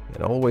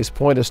 and always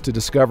point us to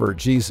discover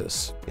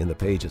Jesus in the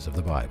pages of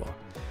the Bible.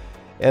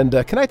 And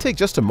can I take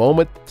just a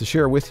moment to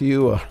share with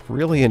you a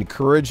really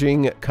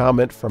encouraging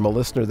comment from a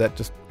listener that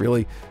just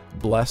really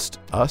blessed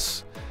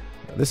us?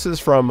 This is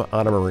from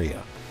Anna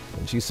Maria,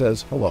 and she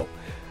says, "Hello,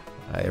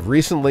 I have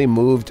recently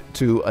moved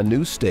to a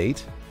new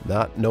state,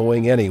 not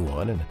knowing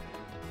anyone, and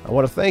I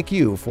want to thank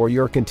you for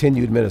your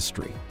continued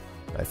ministry.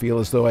 I feel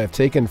as though I have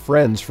taken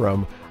friends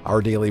from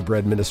Our Daily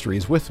Bread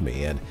Ministries with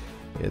me, and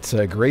it's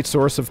a great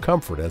source of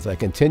comfort as I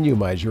continue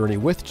my journey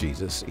with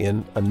Jesus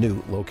in a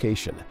new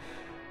location.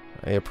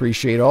 I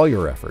appreciate all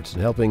your efforts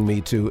in helping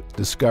me to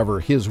discover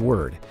His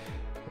Word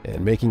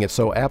and making it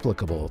so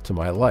applicable to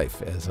my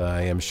life, as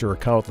I am sure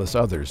countless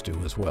others do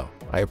as well.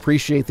 I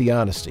appreciate the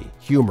honesty,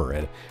 humor,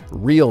 and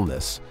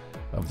realness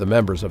of the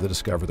members of the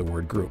Discover the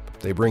Word group.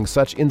 They bring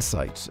such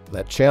insights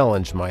that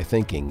challenge my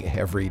thinking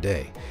every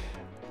day.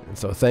 And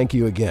so thank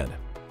you again,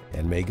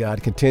 and may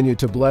God continue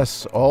to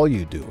bless all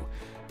you do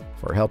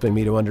for helping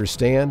me to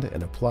understand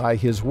and apply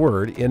His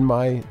Word in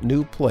my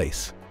new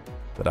place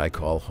that I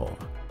call home.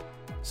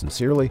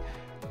 Sincerely,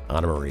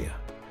 Anna Maria."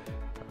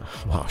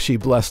 Wow, she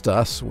blessed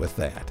us with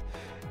that.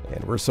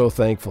 And we're so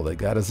thankful that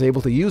God is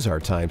able to use our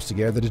times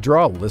together to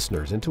draw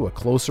listeners into a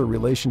closer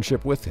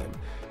relationship with Him,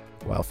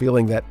 while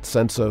feeling that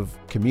sense of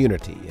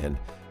community and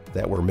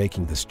that we're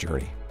making this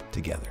journey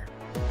together.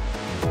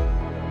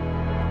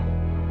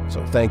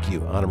 So thank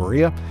you, Anna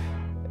Maria,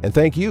 and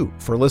thank you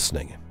for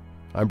listening.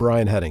 I'm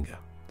Brian Hettinga.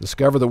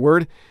 Discover the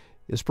Word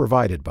is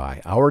provided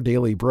by Our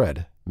Daily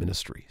Bread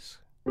Ministries.